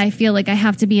 or that I feel like I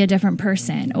have to be a different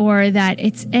person, or that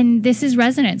and this is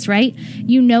resonance, right?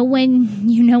 You know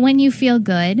when you feel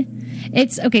good.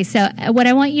 It's okay. So what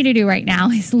I want you to do right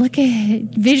now is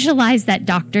visualize that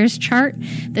doctor's chart,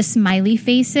 the smiley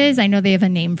faces. I know they have a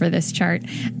name for this chart.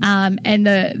 And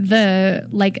the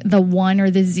 1 or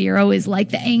the 0 is like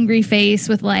the angry face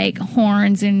with like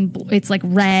horns, and it's like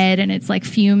red, and it's like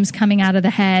fumes coming out of the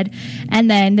head. And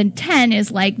then the 10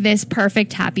 is like this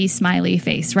perfect, happy, smiley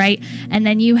face, right? And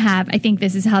then you have, I think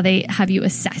this is how they have you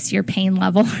assess your pain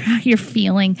level, how you're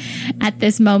feeling at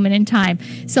this moment in time.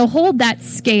 So hold that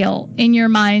scale in your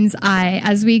mind's eye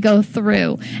as we go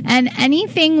through. And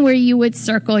anything where you would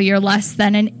circle you're less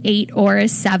than an 8 or a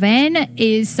 7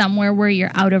 is somewhere where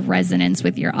you're out of resonance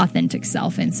with your authentic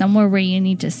self, and somewhere where you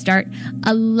need to start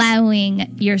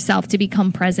allowing yourself to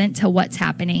become present to what's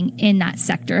happening in that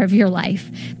sector of your life.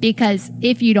 Because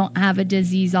if you don't have a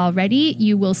disease already,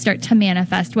 you will start to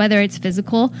manifest, whether it's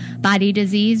physical body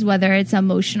disease, whether it's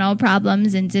emotional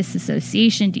problems and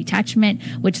disassociation, detachment,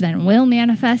 which then will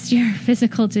manifest your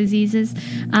physical diseases,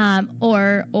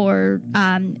 or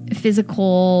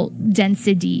physical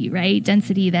density, right?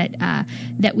 Density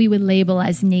that we would label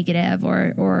as negative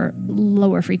or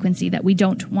lower frequency that we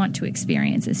don't want to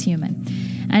experience as human.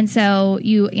 And so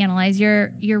you analyze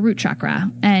your root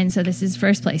chakra. And so this is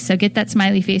first place. So get that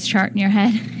smiley face chart in your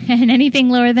head. And anything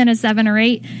lower than a 7 or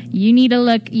 8,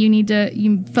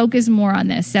 you focus more on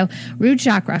this. So root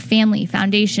chakra, family,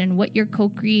 foundation, what you're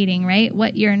co-creating, right?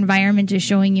 What your environment is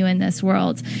showing you in this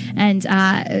world. And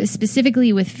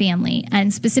specifically with family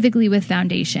and specifically with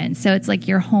foundation. So it's like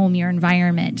your home, your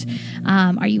environment.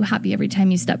 Are you happy every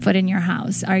time you step foot in your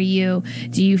house?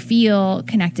 Do you feel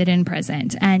connected and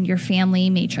present? And your family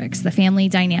matrix, the family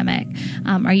dynamic.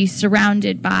 Are you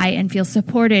surrounded by and feel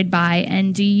supported by?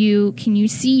 And can you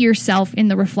see yourself in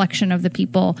the reflection of the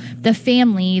people, the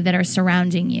family that are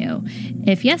surrounding you?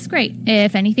 If yes, great.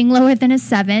 If anything lower than a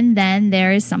 7, then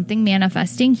there is something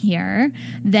manifesting here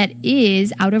that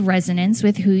is out of resonance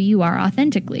with who you are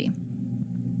authentically.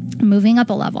 Moving up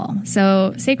a level.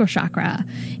 So sacral chakra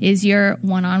is your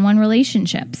one-on-one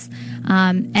relationships.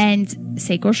 And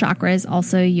sacral chakra is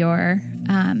also your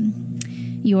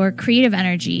creative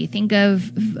energy. Think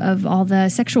of all the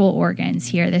sexual organs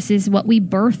here. This is what we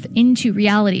birth into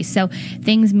reality. So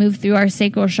things move through our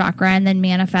sacral chakra and then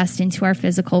manifest into our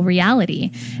physical reality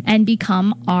and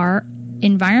become our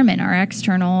environment, our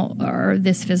external or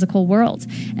this physical world.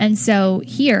 And so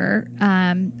here,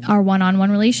 our one-on-one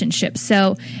relationships.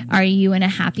 So are you in a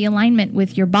happy alignment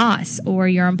with your boss or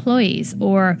your employees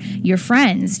or your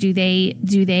friends? Do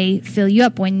they fill you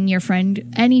up when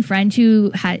any friend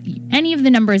who had any of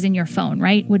the numbers in your phone,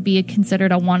 right, would be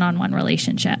considered a one-on-one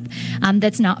relationship?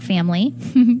 That's not family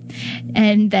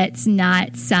and that's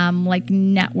not some like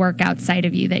network outside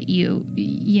of you that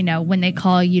you know, when they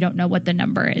call, you don't know what the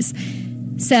number is.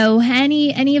 So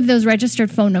any of those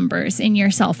registered phone numbers in your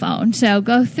cell phone. So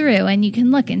go through and you can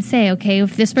look and say, okay,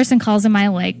 if this person calls in my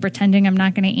like pretending I'm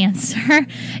not going to answer,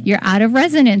 you're out of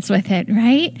resonance with it,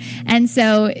 right? And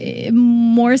so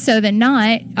more so than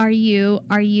not, are you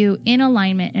in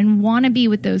alignment and want to be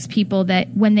with those people that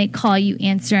when they call you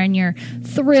answer and you're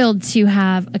thrilled to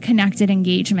have a connected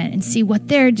engagement and see what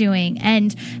they're doing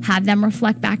and have them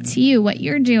reflect back to you what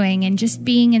you're doing and just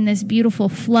being in this beautiful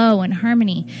flow and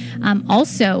harmony.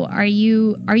 Also, are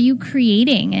you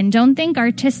creating? And don't think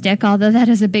artistic, although that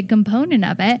is a big component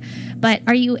of it, but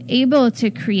are you able to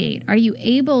create? Are you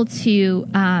able to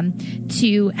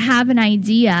have an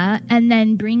idea and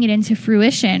then bring it into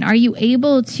fruition? Are you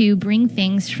able to bring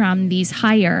things from these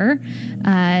higher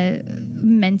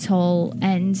mental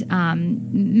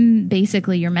and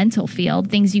basically your mental field,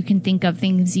 things you can think of,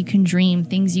 things you can dream,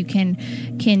 things you can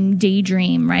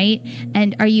daydream, right?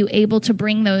 And are you able to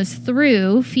bring those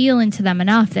through, feel into them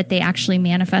enough that they actually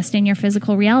manifest in your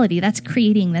physical reality? That's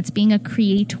creating, that's being a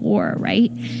creator,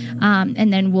 right?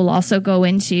 And then we'll also go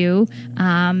into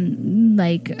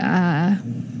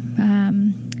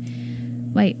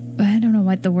I don't know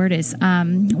what the word is,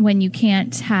 when you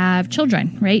can't have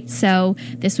children, right? So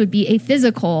this would be a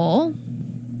physical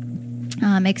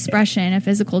expression, a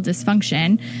physical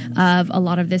dysfunction of a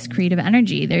lot of this creative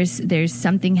energy. There's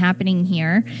something happening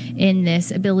here in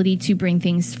this ability to bring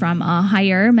things from a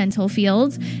higher mental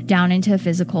field down into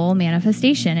physical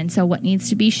manifestation. And so what needs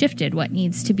to be shifted? What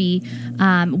needs to be,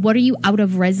 what are you out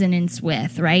of resonance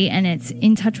with, right? And it's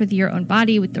in touch with your own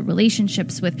body, with the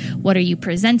relationships, with what are you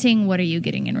presenting? What are you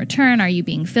getting in return? Are you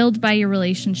being filled by your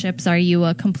relationships? Are you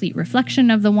a complete reflection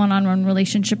of the one-on-one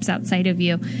relationships outside of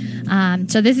you?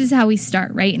 So this is how we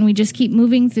start, right? And we just keep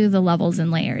moving through the levels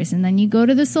and layers. And then you go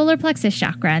to the solar plexus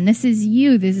chakra, and this is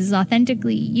you. This is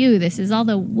authentically you. This is all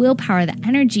the willpower, the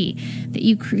energy that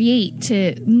you create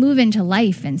to move into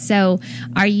life. And so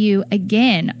are you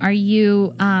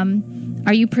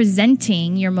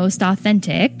presenting your most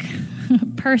authentic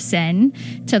person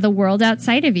to the world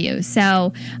outside of you?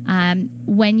 So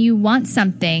when you want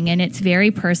something and it's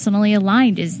very personally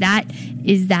aligned, is that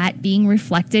being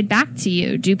reflected back to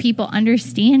you? Do people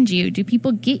understand you? Do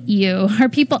people get you? Are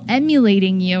people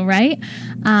emulating you, right?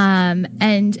 And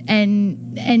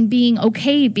being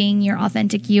okay being your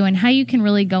authentic you. And how you can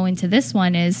really go into this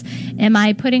one is, am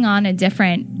I putting on a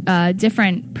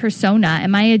different persona?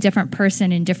 Am I a different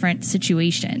person in different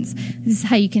situations? This is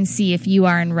how you can see if you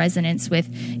are in resonance with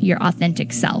your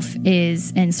authentic self,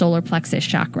 is in solar plexus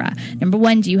chakra. Number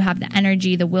one, do you have the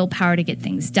energy, the willpower to get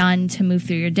things done, to move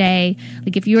through your day?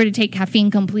 Like if you were to take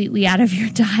caffeine completely out of your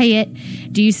diet,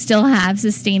 do you still have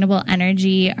sustainable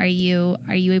energy? Are you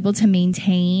able to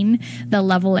maintain the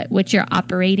level at which you're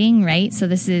operating, right? So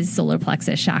this is solar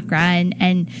plexus chakra,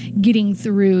 and getting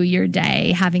through your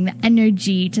day, having the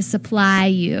energy to supply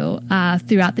you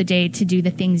throughout the day to do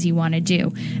the things you want to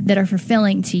do that are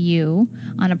fulfilling to you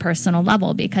on a personal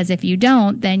level. Because if you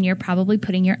don't, then you're probably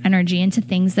putting your energy into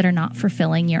things that are not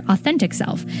fulfilling your authentic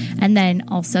self. And then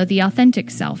also the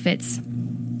authentic self. It's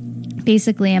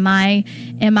basically, am I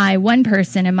one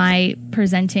person? Am I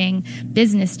presenting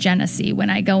business Genesee when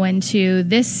I go into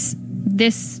this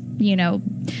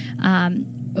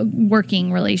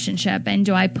working relationship? And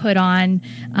do I put on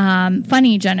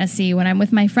funny Genesee when I'm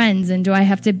with my friends? And do I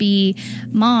have to be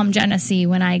mom Genesee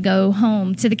when I go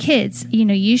home to the kids?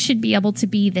 You should be able to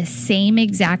be the same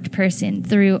exact person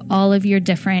through all of your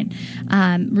different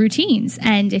routines.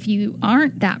 And if you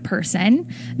aren't that person,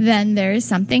 then there's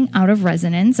something out of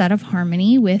resonance, out of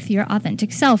harmony with your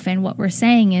authentic self. And what we're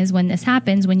saying is, when this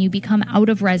happens, when you become out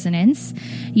of resonance,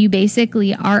 you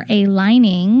basically are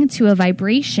aligning to a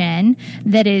vibration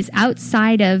that is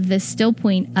outside of the still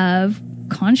point of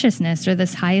consciousness, or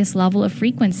this highest level of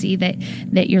frequency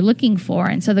that you're looking for.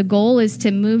 And so the goal is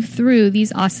to move through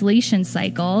these oscillation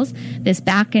cycles, this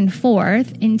back and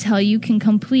forth, until you can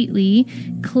completely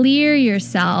clear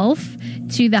yourself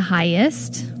to the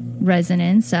highest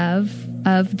resonance of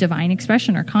divine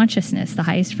expression or consciousness, the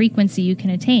highest frequency you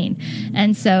can attain.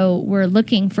 And so we're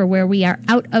looking for where we are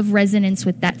out of resonance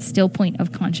with that still point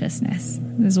of consciousness.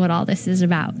 This is what all this is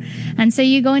about. And so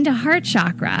you go into heart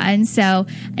chakra. And so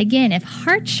again, if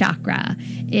heart chakra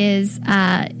is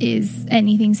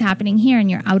anything's happening here and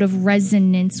you're out of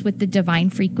resonance with the divine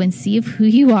frequency of who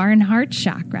you are in heart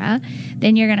chakra,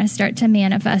 then you're going to start to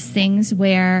manifest things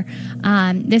where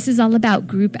this is all about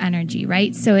group energy,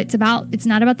 right? So it's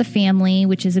not about the family,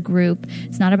 which is a group.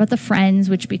 It's not about the friends,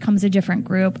 which becomes a different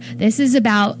group. This is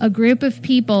about a group of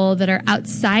people that are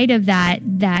outside of that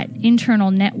internal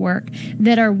network,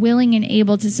 that are willing and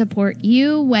able to support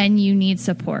you when you need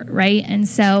support, right? And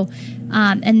so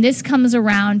and this comes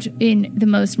around in the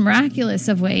most miraculous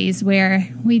of ways, where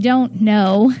we don't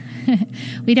know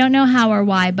how or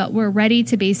why, but we're ready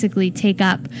to basically take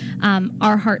up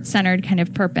our heart-centered kind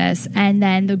of purpose, and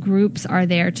then the groups are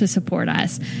there to support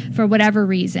us for whatever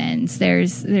reasons.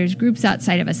 There's groups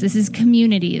outside of us. This is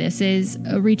community. This is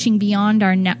reaching beyond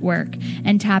our network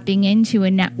and tapping into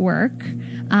a network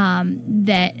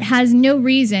that has no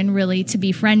reason really to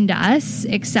befriend us,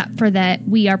 except for that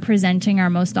we are presenting our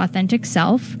most authentic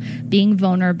self, being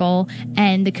vulnerable,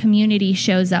 and the community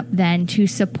shows up then to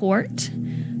support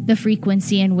the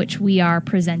frequency in which we are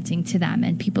presenting to them,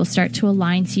 and people start to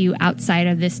align to you outside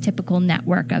of this typical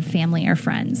network of family or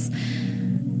friends.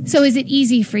 So is it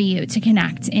easy for you to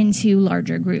connect into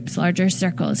larger groups, larger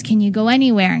circles? Can you go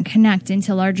anywhere and connect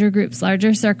into larger groups,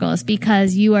 larger circles,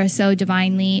 because you are so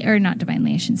divinely, or not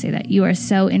divinely, I shouldn't say that, you are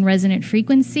so in resonant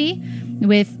frequency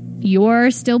with your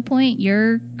still point,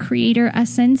 your creator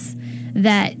essence,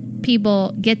 that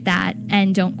people get that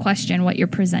and don't question what you're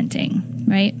presenting,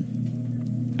 right?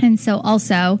 And so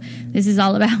also, this is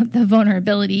all about the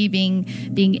vulnerability,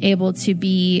 being able to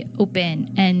be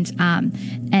open and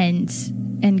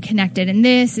connected. And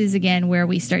this is, again, where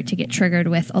we start to get triggered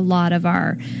with a lot of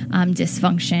our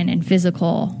dysfunction and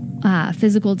physical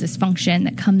physical dysfunction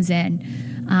that comes in,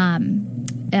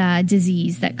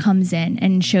 disease that comes in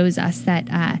and shows us that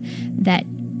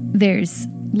there's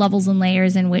levels and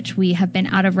layers in which we have been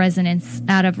out of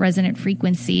resonant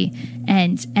frequency,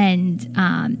 and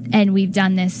we've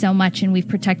done this so much and we've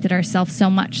protected ourselves so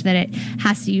much that it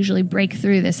has to usually break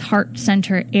through this heart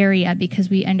center area, because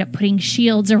we end up putting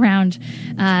shields around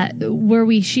where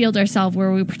we shield ourselves,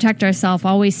 where we protect ourselves,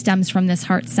 always stems from this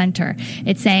heart center.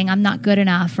 It's saying I'm not good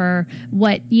enough, or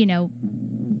what,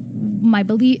 my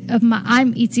belief of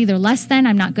it's either less than,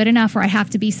 I'm not good enough, or I have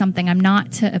to be something I'm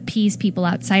not to appease people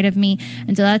outside of me.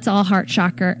 And so that's all heart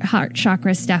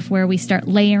chakra stuff, where we start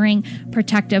layering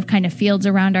protective kind of fields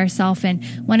around ourselves. And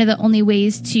one of the only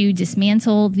ways to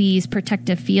dismantle these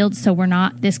protective fields, so we're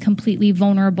not this completely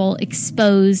vulnerable,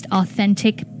 exposed,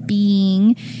 authentic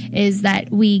being, is that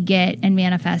we get and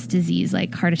manifest disease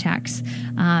like heart attacks,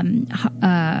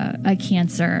 a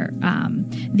cancer.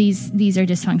 These are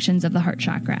dysfunctions of the heart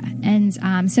chakra.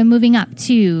 And so moving up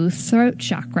to throat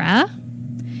chakra,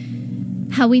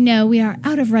 how we know we are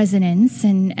out of resonance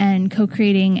and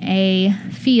co-creating a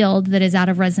field that is out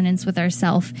of resonance with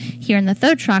ourself here in the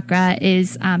throat chakra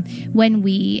is when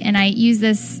we, and I use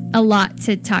this a lot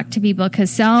to talk to people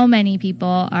because so many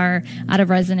people are out of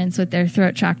resonance with their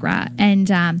throat chakra,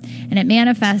 and it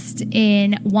manifests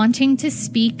in wanting to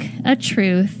speak a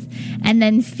truth and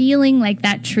then feeling like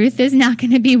that truth is not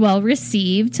going to be well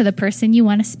received to the person you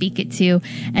want to speak it to.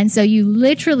 And so you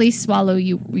literally swallow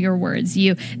your words.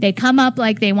 They come up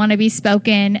like they want to be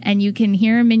spoken, and you can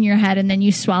hear them in your head, and then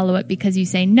you swallow it because you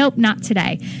say, nope, not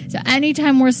today. So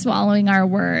anytime we're swallowing our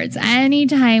words,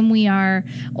 anytime we are,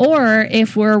 or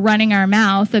if we're running our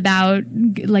mouth about,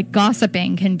 like,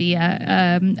 gossiping can be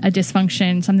a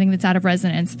dysfunction, something that's out of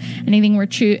resonance.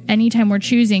 Anytime we're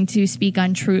choosing to speak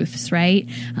untruths, right?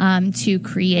 To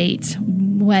create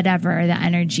whatever the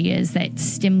energy is that's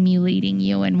stimulating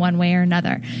you in one way or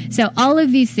another. So all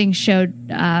of these things showed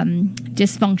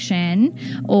dysfunction,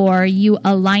 or you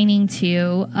aligning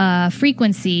to a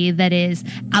frequency that is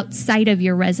outside of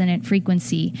your resonant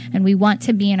frequency. And we want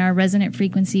to be in our resonant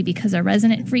frequency because our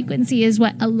resonant frequency is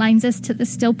what aligns us to the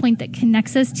still point that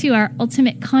connects us to our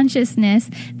ultimate consciousness,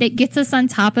 that gets us on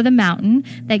top of the mountain,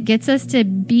 that gets us to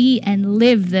be and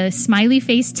live the smiley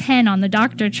face 10 on the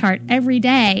doctor chart every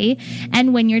day.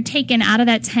 And when you're taken out of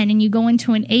that 10 and you go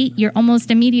into an 8, you're almost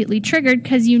immediately triggered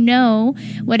because you know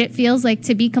what it feels like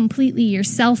to be completely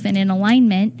yourself and in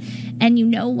alignment, and you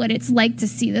know what it's like to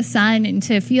see the sun and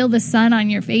to feel the sun on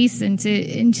your face and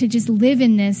to just live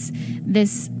in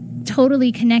this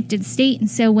totally connected state. And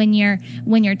so when you're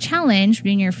challenged,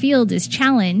 when your field is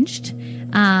challenged,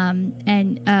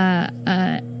 and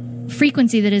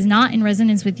frequency that is not in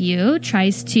resonance with you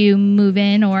tries to move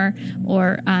in or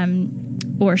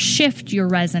shift your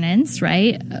resonance,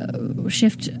 right?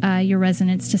 Shift your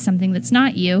resonance to something that's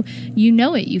not you. You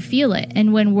know it, you feel it.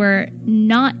 And when we're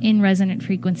not in resonant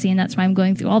frequency, and that's why I'm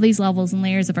going through all these levels and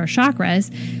layers of our chakras,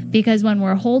 because when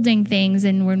we're holding things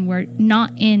and when we're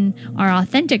not in our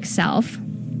authentic self,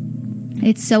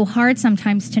 it's so hard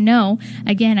sometimes to know.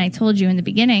 Again, I told you in the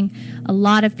beginning, a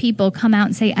lot of people come out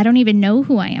and say, I don't even know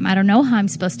who I am. I don't know how I'm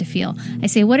supposed to feel. I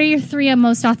say, what are your 3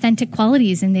 most authentic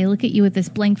qualities? And they look at you with this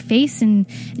blank face, and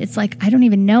it's like, I don't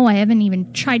even know. I haven't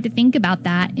even tried to think about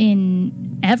that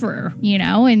in ever,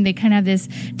 and they kind of have this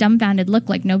dumbfounded look,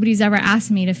 like nobody's ever asked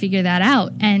me to figure that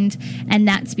out. And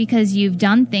that's because you've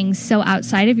done things so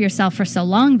outside of yourself for so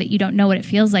long that you don't know what it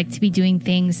feels like to be doing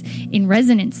things in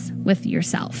resonance with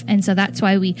yourself. And so that's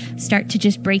why we start to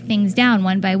just break things down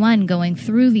one by one, going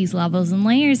through these levels and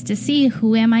layers to see,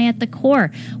 who am I at the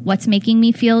core? What's making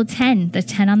me feel 10, the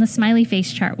 10 on the smiley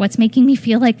face chart? What's making me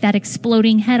feel like that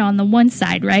exploding head on the one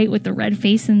side, right? With the red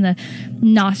face and the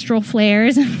nostril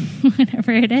flares,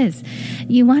 whatever it is.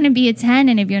 You want to be a 10,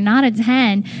 and if you're not a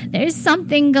 10, there's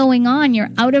something going on.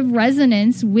 You're out of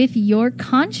resonance with your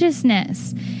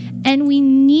consciousness. And we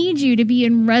need you to be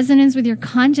in resonance with your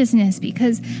consciousness,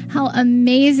 because how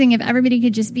amazing if everybody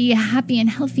could just be happy and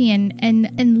healthy and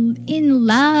in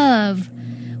love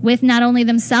with not only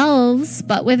themselves,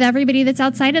 but with everybody that's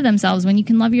outside of themselves. When you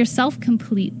can love yourself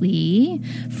completely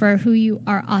for who you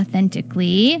are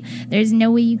authentically, there's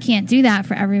no way you can't do that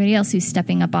for everybody else who's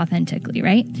stepping up authentically,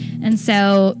 right? And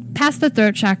so past the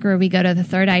throat chakra, we go to the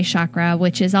third eye chakra,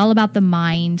 which is all about the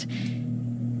mind.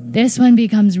 This one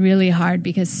becomes really hard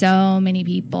because so many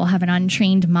people have an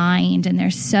untrained mind, and they're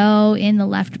so in the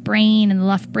left brain, and the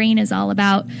left brain is all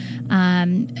about,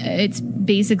 it's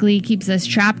basically keeps us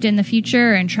trapped in the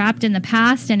future and trapped in the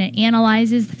past, and it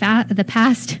analyzes the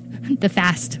past the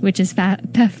FAST, which is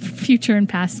future and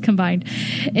past combined.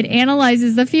 It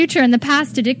analyzes the future and the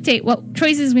past to dictate what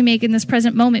choices we make in this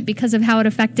present moment because of how it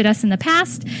affected us in the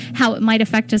past, how it might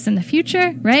affect us in the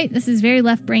future, right? This is very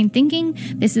left brain thinking.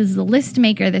 This is the list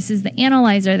maker. This is the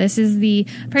analyzer. This is the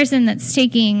person that's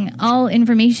taking all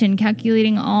information,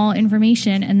 calculating all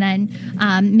information, and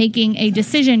then making a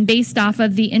decision based off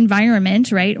of the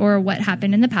environment, right? Or what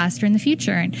happened in the past or in the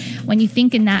future. And when you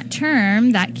think in that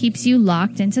term, that keeps you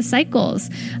locked into cycles.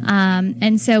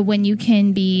 And so when you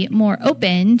can be more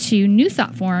open to new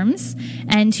thought forms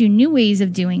and to new ways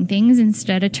of doing things,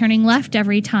 instead of turning left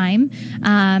every time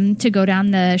to go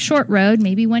down the short road,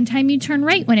 maybe one time you turn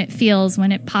right when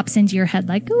it pops into your head,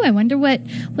 like, oh, I wonder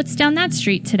what's down that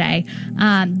street today.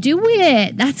 Do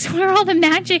it. That's where all the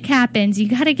magic happens. You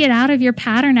got to get out of your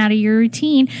pattern, out of your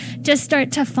routine, just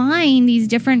start to find these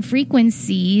different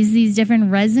frequencies, these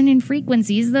different resonant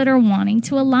frequencies that are wanting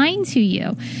to align to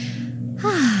you.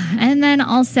 And then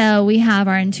also we have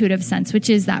our intuitive sense, which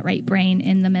is that right brain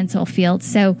in the mental field.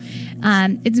 So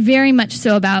it's very much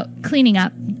so about cleaning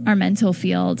up our mental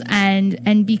field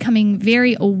and becoming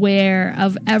very aware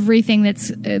of everything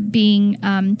that's being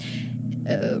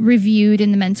reviewed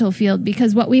in the mental field,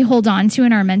 because what we hold on to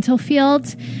in our mental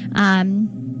field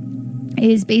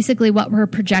is basically what we're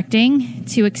projecting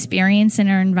to experience in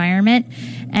our environment.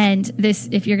 And this,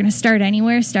 if you're going to start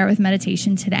anywhere, start with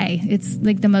meditation today. It's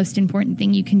like the most important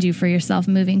thing you can do for yourself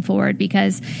moving forward,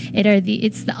 because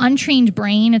it's the untrained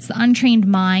brain, it's the untrained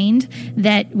mind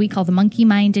that we call the monkey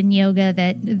mind in yoga,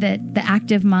 that the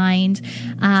active mind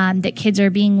that kids are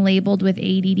being labeled with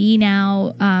ADD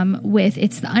now with.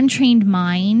 It's the untrained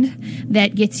mind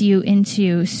that gets you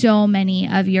into so many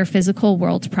of your physical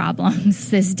world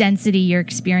problems, this density you're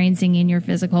experiencing in your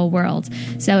physical world.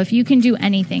 So if you can do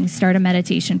anything, start a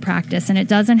meditation practice. And it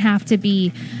doesn't have to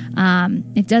be an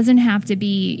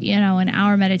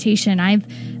hour meditation.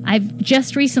 I've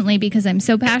just recently, because I'm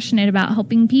so passionate about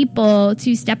helping people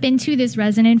to step into this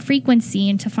resonant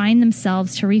frequency and to find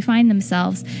themselves, to refine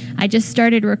themselves, I just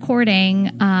started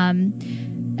recording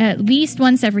at least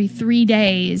once every 3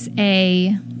 days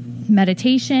a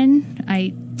meditation.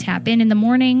 I tap in the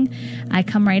morning, I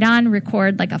come right on,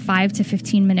 record like a 5 to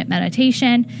 15 minute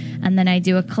meditation, and then I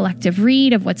do a collective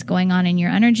read of what's going on in your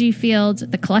energy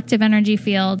field, the collective energy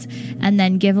field, and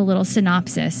then give a little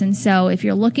synopsis. And so if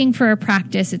you're looking for a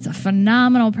practice, it's a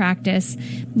phenomenal practice.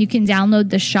 You can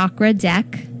download the Chakra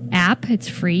Deck app. It's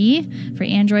free for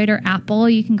Android or Apple.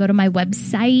 You can go to my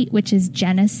website, which is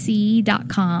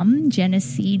Genesee.com,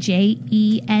 Genesee,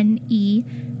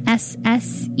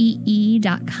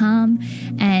 JENESSEE.com,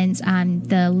 and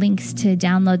the links to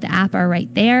download the app are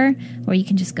right there, or you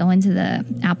can just go into the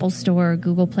Apple Store or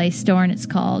Google Play Store, and it's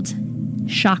called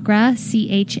Chakra,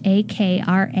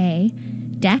 CHAKRA,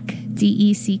 Deck,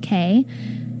 DECK,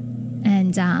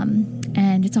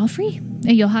 and it's all free.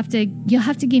 You'll have to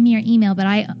give me your email, but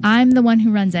I'm the one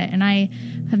who runs it, and I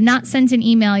have not sent an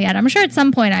email yet. I'm sure at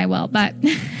some point I will, but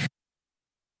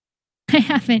I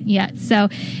haven't yet. So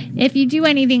if you do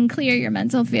anything, clear your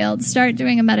mental field, start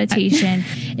doing a meditation.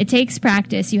 It takes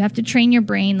practice. You have to train your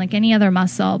brain like any other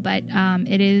muscle, but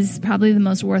it is probably the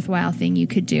most worthwhile thing you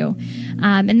could do.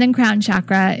 And then crown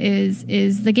chakra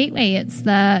is the gateway. It's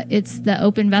the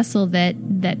open vessel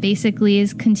that basically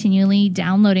is continually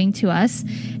downloading to us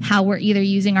how we're either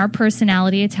using our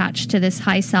personality attached to this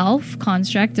high self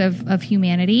construct of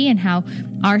humanity, and how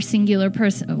our singular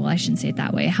person, well, I shouldn't say it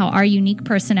that way, how our unique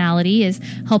personality is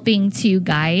helping to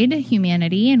guide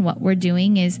humanity, and what we're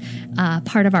doing is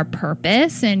part of our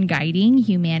purpose and guiding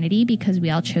humanity, because we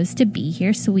all chose to be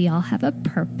here, so we all have a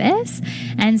purpose.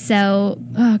 And so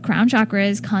crown chakra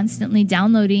is constantly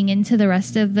downloading into the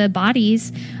rest of the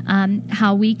bodies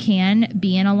how we can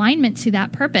be in alignment to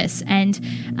that purpose. And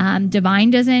divine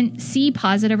doesn't see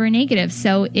positive or negative.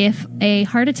 So if a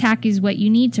heart attack is what you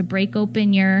need to break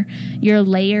open your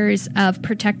layers of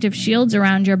protective shields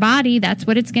around your body, that's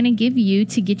what it's going to give you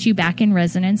to get you back in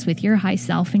resonance with your high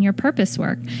self and your purpose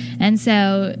work. And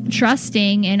so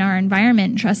trusting in our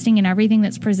environment, trusting in everything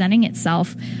that's presenting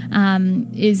itself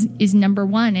is number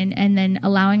one. And then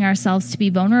allowing ourselves to be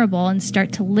vulnerable and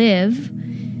start to live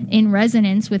in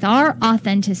resonance with our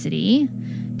authenticity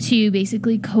to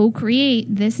basically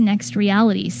co-create this next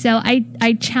reality. So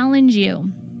I challenge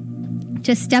you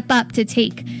to step up, to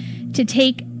take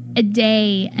a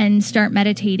day and start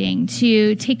meditating,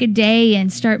 to take a day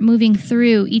and start moving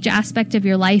through each aspect of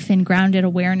your life in grounded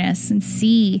awareness and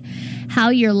see how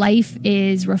your life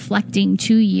is reflecting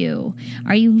to you.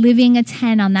 Are you living a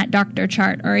 10 on that doctor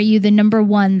chart? Or are you the number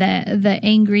 1, the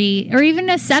angry, or even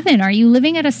a 7? Are you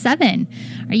living at a 7?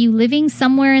 Are you living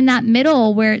somewhere in that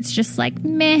middle where it's just like,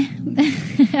 meh,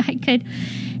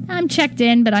 I'm checked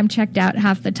in, but I'm checked out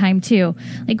half the time too.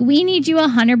 Like, we need you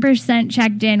 100%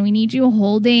 checked in. We need you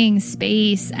holding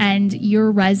space and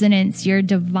your resonance, your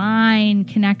divine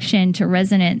connection to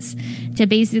resonance, to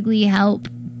basically help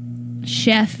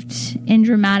shift in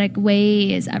dramatic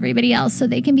ways everybody else so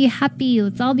they can be happy.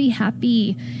 Let's all be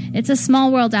happy. It's a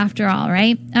small world after all,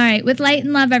 right? All right, with light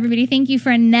and love, everybody, thank you for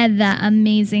another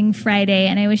amazing Friday,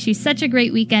 and I wish you such a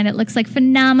great weekend. It looks like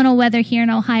phenomenal weather here in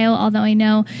Ohio, although I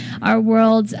know our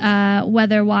world's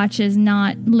weather watch is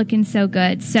not looking so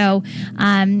good. So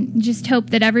just hope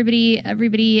that everybody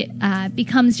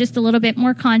becomes just a little bit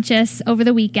more conscious over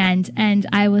the weekend, and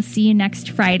I will see you next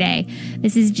Friday.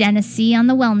 This is Jenna C. on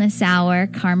the Wellness Hour,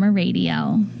 Karma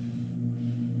Radio.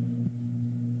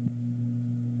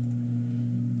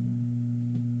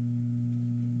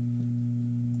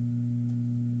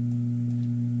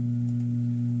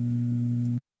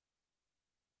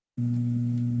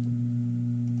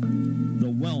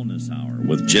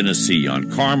 With Jenna C. on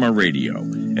Karma Radio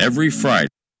every Friday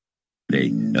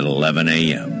at 11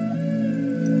 a.m.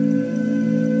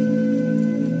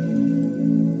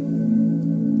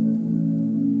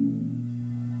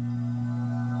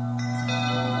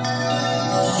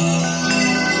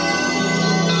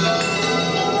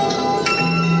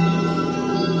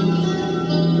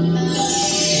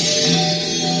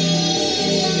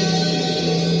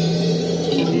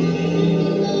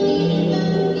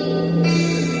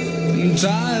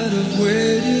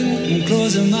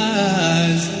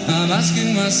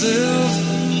 Asking myself,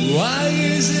 why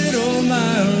is it all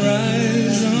my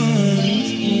horizons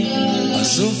are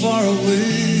so far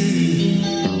away?